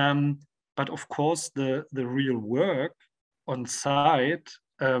 But of course, the real work on site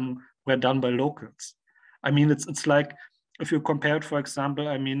were done by locals. I mean, it's like if you compare it, for example,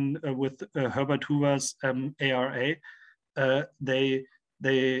 I mean, with Herbert Hoover's ARA, they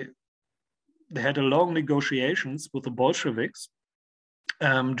had a long negotiations with the Bolsheviks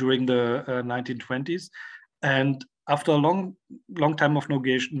during the 1920s, and after a long time of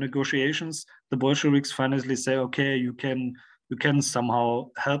negotiations, the Bolsheviks finally say, okay, you can somehow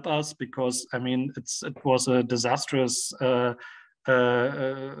help us, because I mean it was a disastrous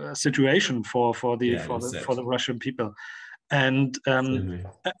situation for the Russian people, and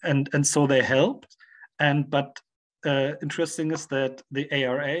so they helped, but interesting is that the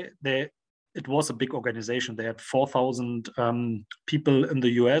ARA, it was a big organization. They had 4,000 people in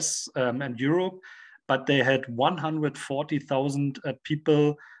the US and Europe, but they had 140,000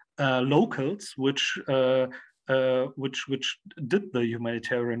 people, locals, which did the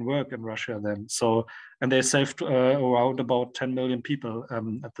humanitarian work in Russia then. So, and they saved around about 10 million people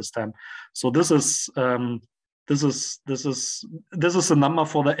at this time. So this is a number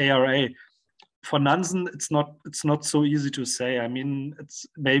for the ARA. For Nansen, it's not so easy to say. I mean, it's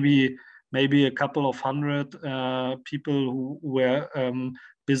maybe a couple of hundred people who were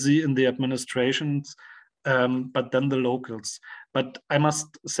busy in the administrations, but then the locals. But I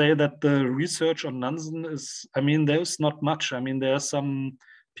must say that the research on Nansen is, I mean, there's not much. I mean, there are some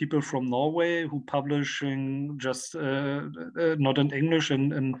people from Norway who publishing just not in English,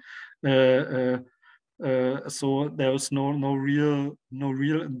 and so there was no real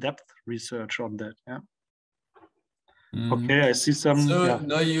in-depth research on that. Yeah. Okay, I see some. So yeah.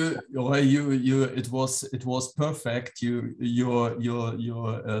 no, it was perfect. Your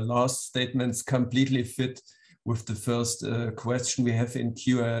last statements completely fit with the first question we have in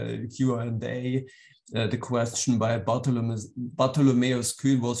Q&A. The question by Bartholomeus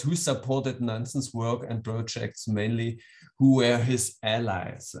Kühn was, who supported Nansen's work and projects mainly? Who were his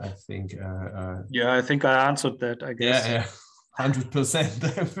allies? I think. Yeah, I think I answered that, I guess. Yeah, 100%,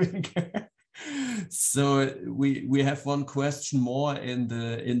 I think. So we have one question more in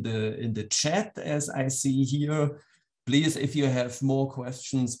the chat, as I see here. Please, if you have more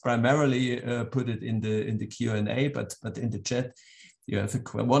questions, primarily put it in the Q&A, but in the chat, you have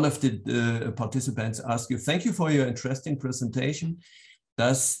one of the participants ask you, thank you for your interesting presentation.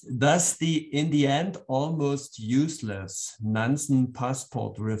 Does the, in the end, almost useless Nansen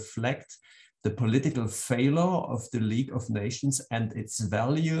passport reflect the political failure of the League of Nations and its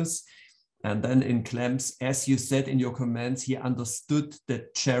values? And then in Clem's, as you said in your comments, he understood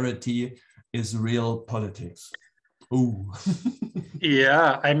that charity is real politics. Oh.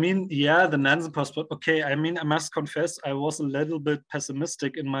 Yeah, I mean, yeah, the Nansen passport. Okay, I mean, I must confess, I was a little bit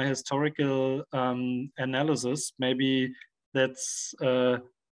pessimistic in my historical analysis. Maybe that's, I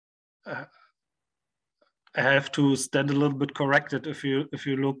have to stand a little bit corrected if you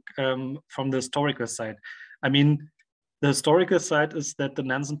look from the historical side. I mean, the historical side is that the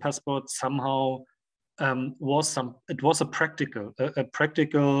Nansen passport somehow was a practical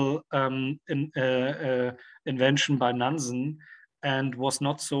invention by Nansen, and was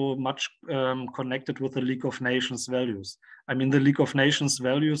not so much connected with the League of Nations values. I mean, the League of Nations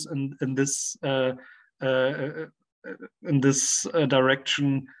values in this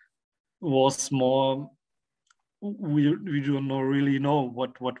direction was more. We don't really know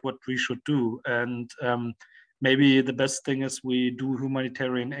what we should do, and maybe the best thing is we do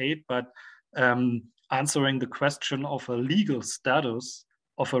humanitarian aid, but answering the question of a legal status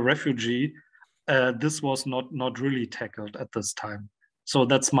of a refugee, this was not really tackled at this time. So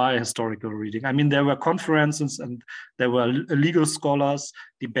that's my historical reading. I mean, there were conferences and there were legal scholars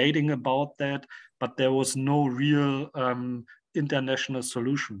debating about that, but there was no real international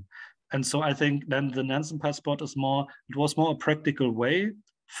solution. And so I think then the Nansen passport was more a practical way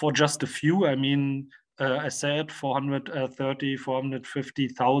for just a few. I mean, I said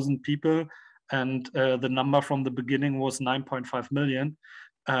 450,000 people, and the number from the beginning was 9.5 million.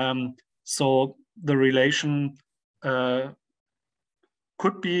 So the relation could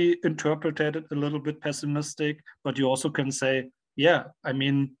be interpreted a little bit pessimistic, but you also can say, yeah, I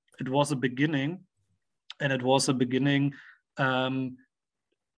mean, it was a beginning, and it was a beginning to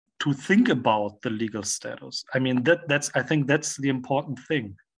think about the legal status. I mean, I think that's the important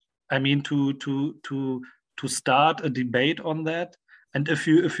thing. I mean, to start a debate on that. And if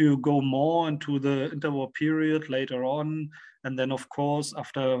you go more into the interwar period later on, and then of course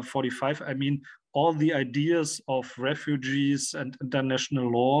after 45, I mean, all the ideas of refugees and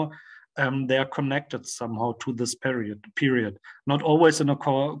international law they are connected somehow to this period, not always in a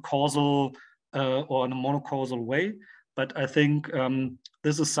causal or in a monocausal way, but I think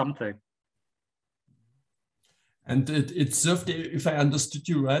this is something. And it served, if I understood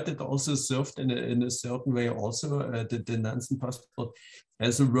you right, it also served in a certain way also the Nansen passport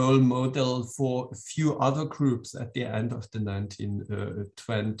as a role model for a few other groups at the end of the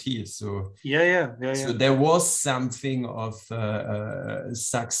 1920s. So so there was something of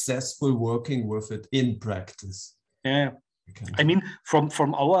successful working with it in practice. Yeah, I mean,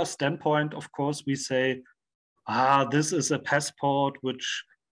 from our standpoint, of course, we say, this is a passport which.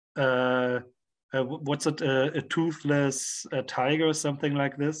 What's it? A toothless tiger, or something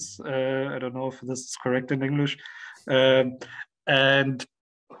like this. I don't know if this is correct in English. And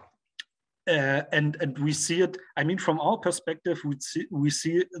we see it. I mean, from our perspective, we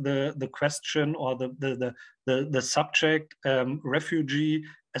see the question or the subject refugee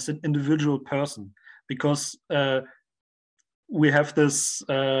as an individual person, because we have this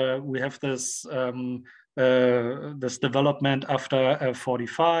this development after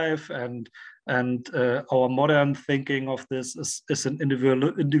 45 and our modern thinking of this is an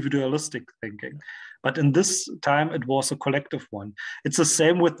individualistic thinking, but in this time it was a collective one. It's the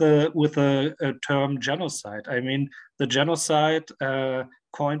same with the term genocide. I mean, the genocide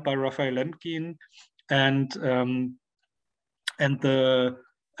coined by Raphael Lemkin and the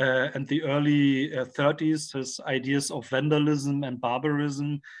early 30s, his ideas of vandalism and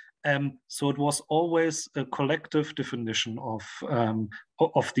barbarism. So it was always a collective definition of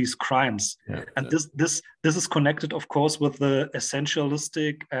these crimes, and this is connected, of course, with the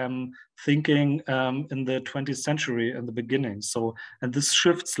essentialistic thinking in the 20th century in the beginning. So, and this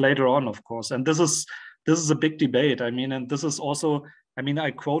shifts later on, of course, and this is a big debate. I mean, and this is also. I mean,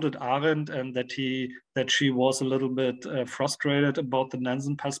 I quoted Arendt and that she was a little bit frustrated about the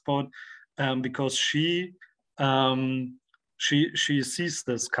Nansen passport because she sees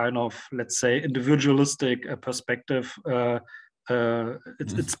this kind of, let's say, individualistic perspective.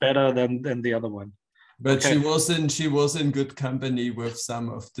 It's better than the other one. But okay. she was in good company with some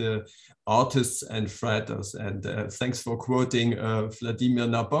of the artists and writers. And thanks for quoting Vladimir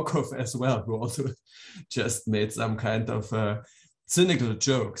Nabokov as well, who also just made some kind of cynical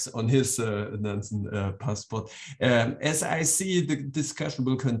jokes on his Nansen passport. As I see, the discussion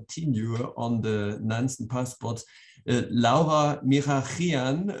will continue on the Nansen passports. Laura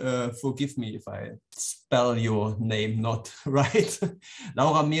Mirachian, forgive me if I spell your name not right.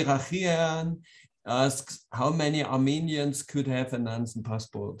 Laura Mirachian asks, how many Armenians could have a Nansen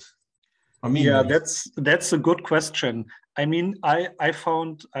passport? Yeah, that's a good question. I mean, I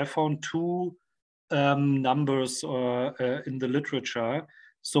found two numbers in the literature.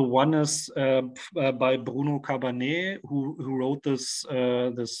 So one is by Bruno Cabanet, who wrote this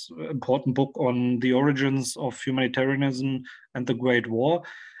important book on the origins of humanitarianism and the Great War,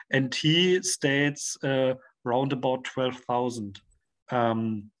 and he states round about 12,000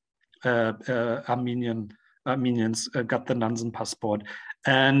 Armenians got the Nansen passport.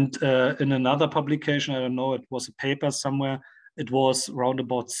 And in another publication, I don't know, it was a paper somewhere, it was round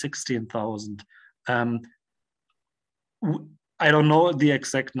about 16,000. I don't know the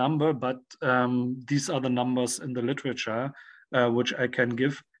exact number, but these are the numbers in the literature which I can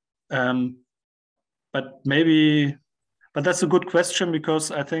give. But that's a good question, because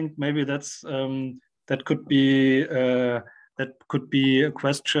I think maybe that could be a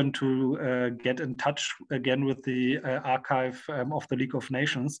question to get in touch again with the archive of the League of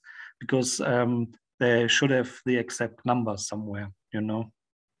Nations, because they should have the exact number somewhere, you know.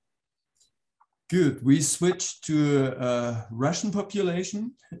 Good. We switch to Russian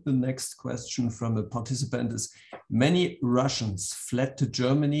population. The next question from a participant is, many Russians fled to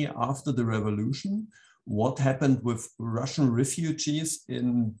Germany after the revolution. What happened with Russian refugees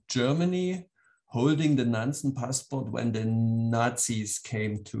in Germany holding the Nansen passport when the Nazis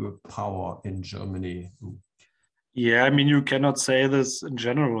came to power in Germany? Yeah, I mean, you cannot say this in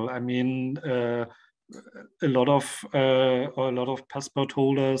general. I mean, a lot of passport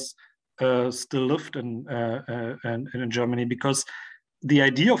holders still lived in Germany, because the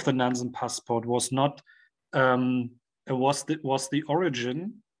idea of the Nansen passport was not was the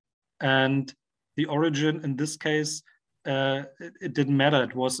origin, and the origin in this case it didn't matter.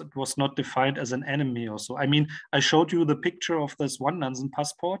 It was not defined as an enemy or so. I mean, I showed you the picture of this one Nansen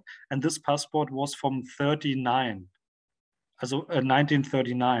passport, and this passport was from 1939. Also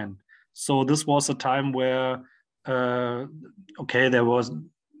 1939. So this was a time where okay, there was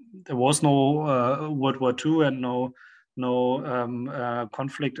no World War II and no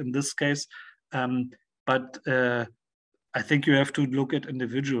conflict in this case, but I think you have to look at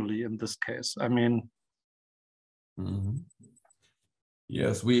individually in this case. I mean,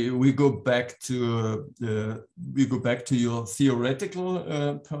 yes, we go back to your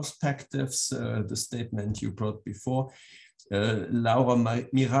theoretical perspectives, the statement you brought before. Laura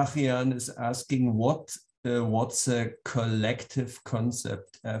Mirachian is asking what's a collective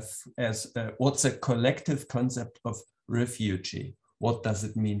concept what's a collective concept of refugee? What does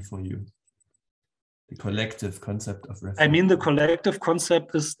it mean for you? The collective concept of refugee. I mean, the collective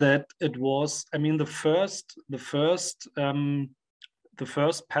concept is that it was. I mean, the first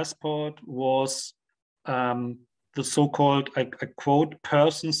passport was the so-called, I quote,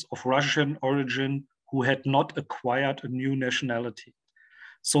 persons of Russian origin who had not acquired a new nationality.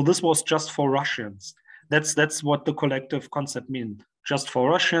 So this was just for Russians. That's what the collective concept means. Just for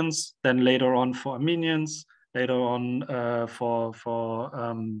Russians, then later on for Armenians, later on for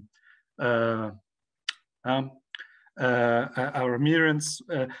Armenians.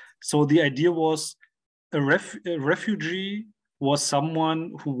 So the idea was a refugee was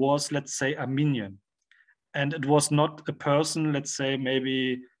someone who was, let's say, Armenian. And it was not a person, let's say,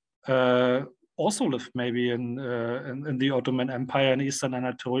 maybe also lived maybe in the Ottoman Empire in Eastern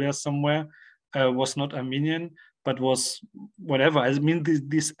Anatolia somewhere, was not Armenian, but was whatever. I mean,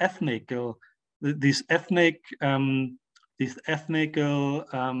 these ethnic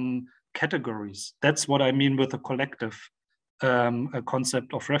categories. That's what I mean with a collective a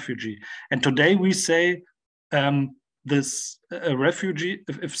concept of refugee. And today we say a refugee,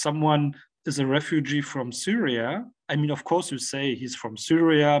 if someone is a refugee from Syria, I mean, of course you say he's from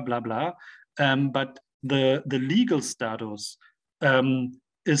Syria, blah, blah, but the legal status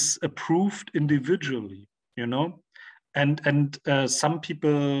is approved individually, you know? And some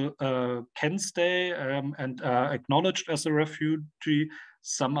people can stay and are acknowledged as a refugee,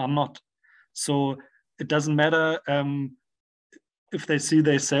 some are not. So it doesn't matter if they see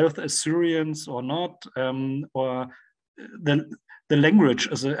themselves as Syrians or not, or the language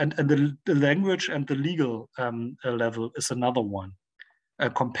is the language and the legal level is another one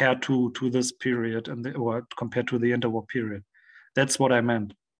compared to this period or compared to the interwar period. That's what I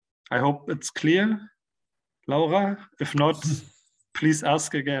meant. I hope it's clear, Laura. If not, please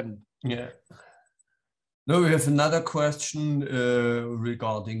ask again. Yeah. No, we have another question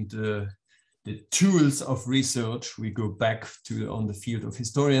regarding the tools of research. We go back to on the field of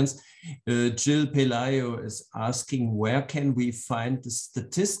historians. Jill Pelayo is asking, where can we find the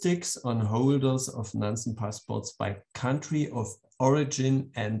statistics on holders of Nansen passports by country of origin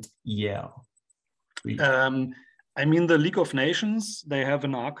and year? I mean, the League of Nations, they have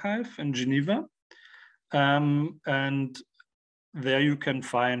an archive in Geneva. And there you can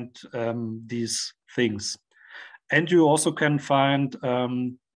find these things. And you also can find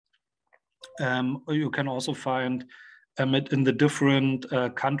it in the different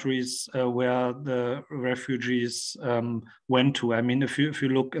countries where the refugees went to. I mean, if you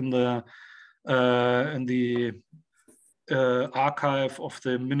look in the archive of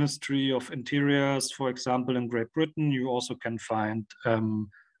the Ministry of Interiors, for example, in Great Britain, you also can find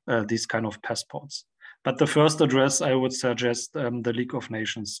these kind of passports. But the first address, I would suggest the League of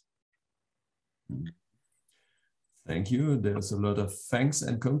Nations. Thank you. There's a lot of thanks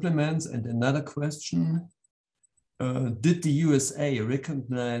and compliments. And another question. Did the USA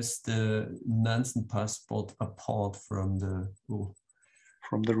recognize the Nansen passport apart from the... Oh.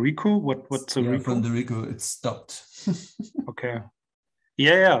 From the RICO? What's the RICO? From the RICO, it stopped. Okay.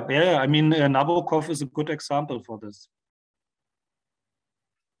 Yeah. I mean, Nabokov is a good example for this.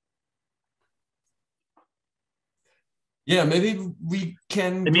 Yeah, maybe we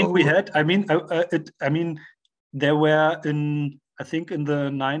can. I mean, we had. I mean, there were I think in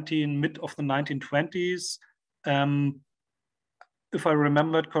the mid of the 1920s, if I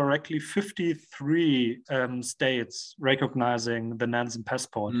remembered correctly, 53 states recognizing the Nansen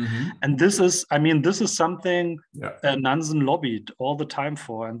passport, and this is something Nansen lobbied all the time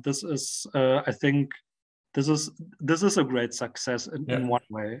for, and this is, I think, this is a great success in one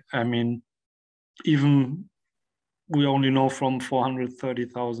way. I mean, even we only know from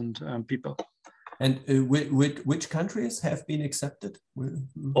 430,000 people. And which countries have been accepted?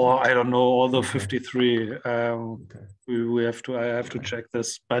 Or I don't know, all the 53. We have to. I have to check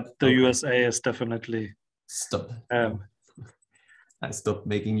this, but the USA is definitely. Stop. I stopped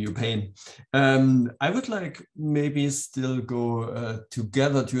making you pain. I would like maybe still go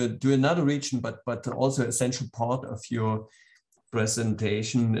together to another region, but also essential part of your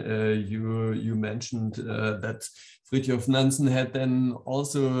presentation. You mentioned that Fridtjof Nansen had then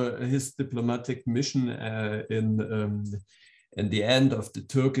also his diplomatic mission in in the end of the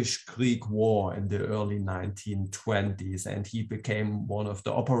Turkish-Greek War in the early 1920s, and he became one of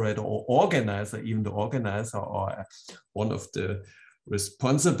the operator or organizer, even the organizer, or one of the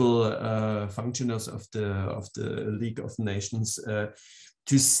responsible functionaries of the League of Nations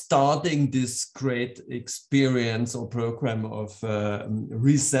to starting this great experience or program of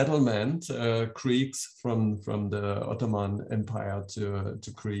resettlement Greeks from the Ottoman Empire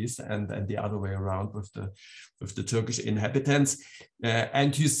to Greece, and the other way around with the Turkish inhabitants.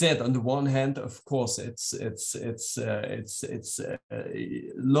 And you said, on the one hand, of course, it's a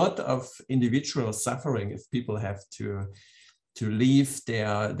lot of individual suffering if people have to leave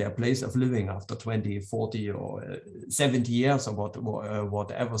their place of living after 20, 40 or 70 years or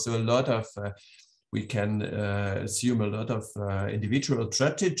whatever. So a lot of, we can assume a lot of individual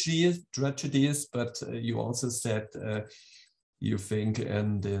tragedies, but you also said you think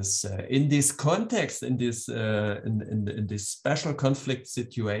in this context, in this special conflict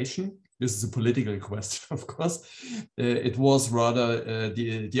situation, this is a political question, of course, it was rather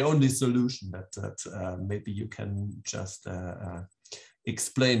the only solution that maybe you can just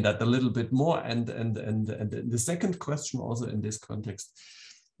explain that a little bit more. And the second question also in this context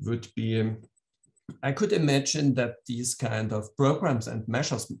would be, I could imagine that these kind of programs and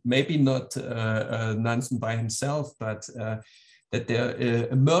measures, maybe not Nansen by himself, but that there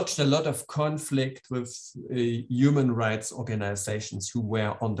emerged a lot of conflict with human rights organizations who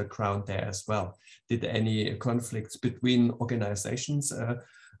were on the ground there as well. Did any conflicts between organizations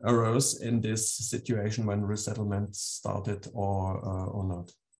arose in this situation when resettlement started or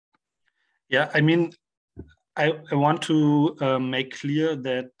not? Yeah, I mean, I want to make clear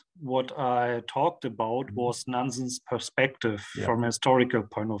that what I talked about was Nansen's perspective from a historical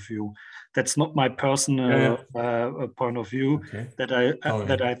point of view. That's not my personal point of view. Okay.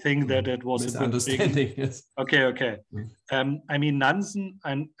 That I think that it was a good thing. Yes. Okay. I mean, Nansen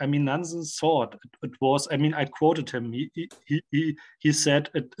thought it was. I mean, I quoted him. He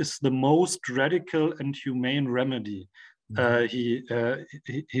said it is the most radical and humane remedy. He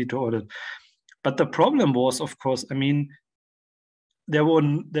told it. But the problem was, of course, I mean, there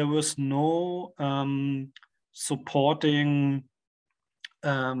was no supporting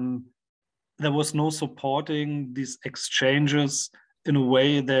these exchanges in a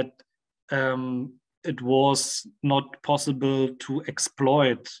way that it was not possible to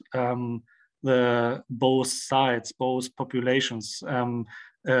exploit both sides, both populations,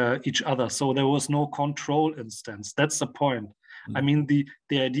 each other. So there was no control instance. That's the point. I mean, the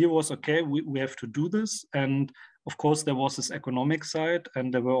idea was, okay, we have to do this. And of course, there was this economic side,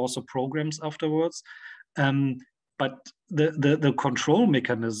 and there were also programs afterwards. But the control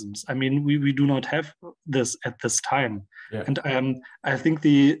mechanisms, I mean, we do not have this at this time. Yeah. And I think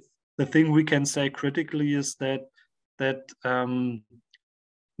the thing we can say critically is that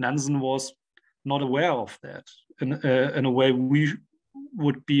Nansen was not aware of that in a way we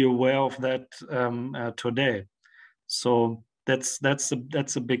would be aware of that today. So that's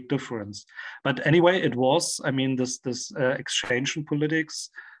a big difference. But anyway, it was, I mean, this exchange in politics.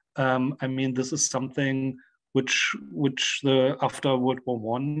 I mean, this is something which the after World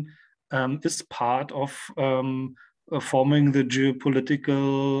War I is part of forming the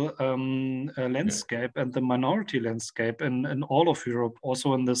geopolitical landscape and the minority landscape in all of Europe,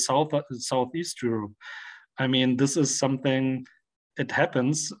 also in the Southeast Europe. I mean, this is something, it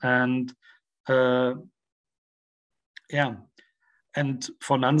happens, and yeah. And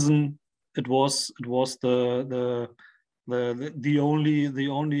for Nansen, it was the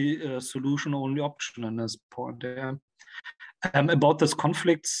only solution, only option in this point. Yeah. About this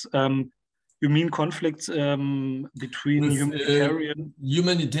conflicts, you mean conflicts between with,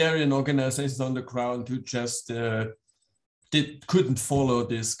 humanitarian organizations on the ground who just couldn't follow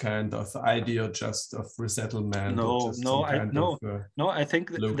this kind of idea just of resettlement? I think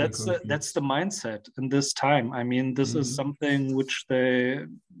that's the mindset in this time. I mean, this is something which they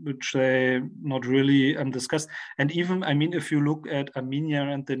not really discussed. And even, I mean, if you look at Armenia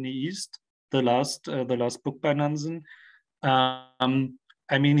and the Near East, the last book by Nansen,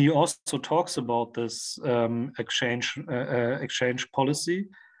 I mean, he also talks about this exchange policy,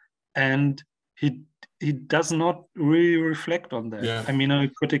 and he does not really reflect on that. Yeah. I mean, in a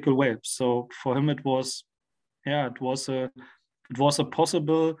critical way. So for him, it was a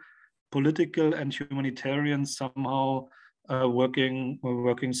possible political and humanitarian somehow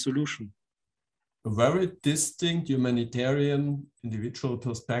working solution. A very distinct humanitarian individual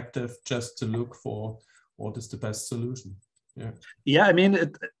perspective, just to look for what is the best solution. Yeah. I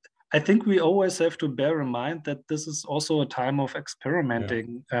mean, I think we always have to bear in mind that this is also a time of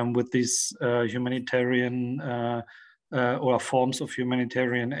experimenting with these humanitarian or forms of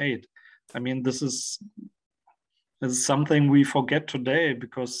humanitarian aid. I mean, this is something we forget today,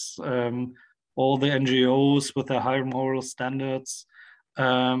 because all the NGOs with their high moral standards,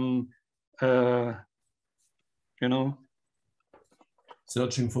 you know,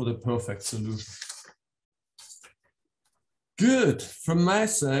 searching for the perfect solution. Good. From my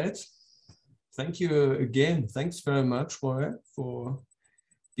side, thank you again. Thanks very much, Roy, for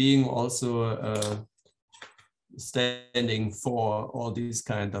being also standing for all these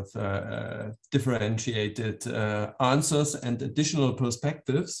kind of differentiated answers and additional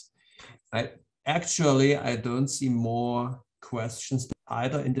perspectives. I don't see more questions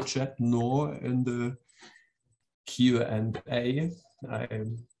either in the chat nor in the Q&A.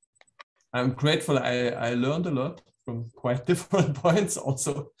 I'm grateful. I learned a lot from quite different points,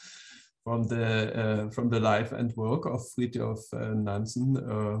 also from the life and work of Fridtjof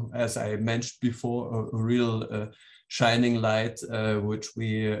Nansen. As I mentioned before, a real shining light, which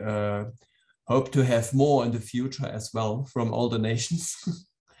we hope to have more in the future as well from all the nations,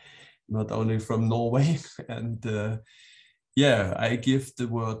 not only from Norway. And yeah, I give the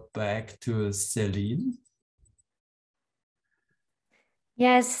word back to Celine.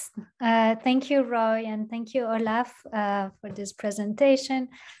 Yes, thank you, Roy, and thank you, Olaf, for this presentation.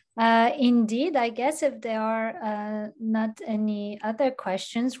 Indeed, I guess if there are not any other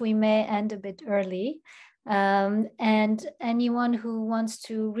questions, we may end a bit early. And anyone who wants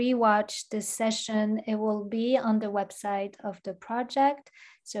to rewatch this session, it will be on the website of the project,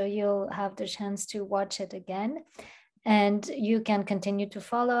 so you'll have the chance to watch it again. And you can continue to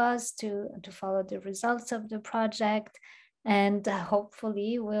follow us, to follow the results of the project. And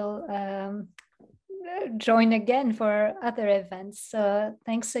hopefully we'll join again for other events. So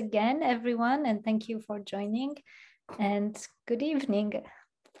thanks again, everyone, and thank you for joining, and good evening.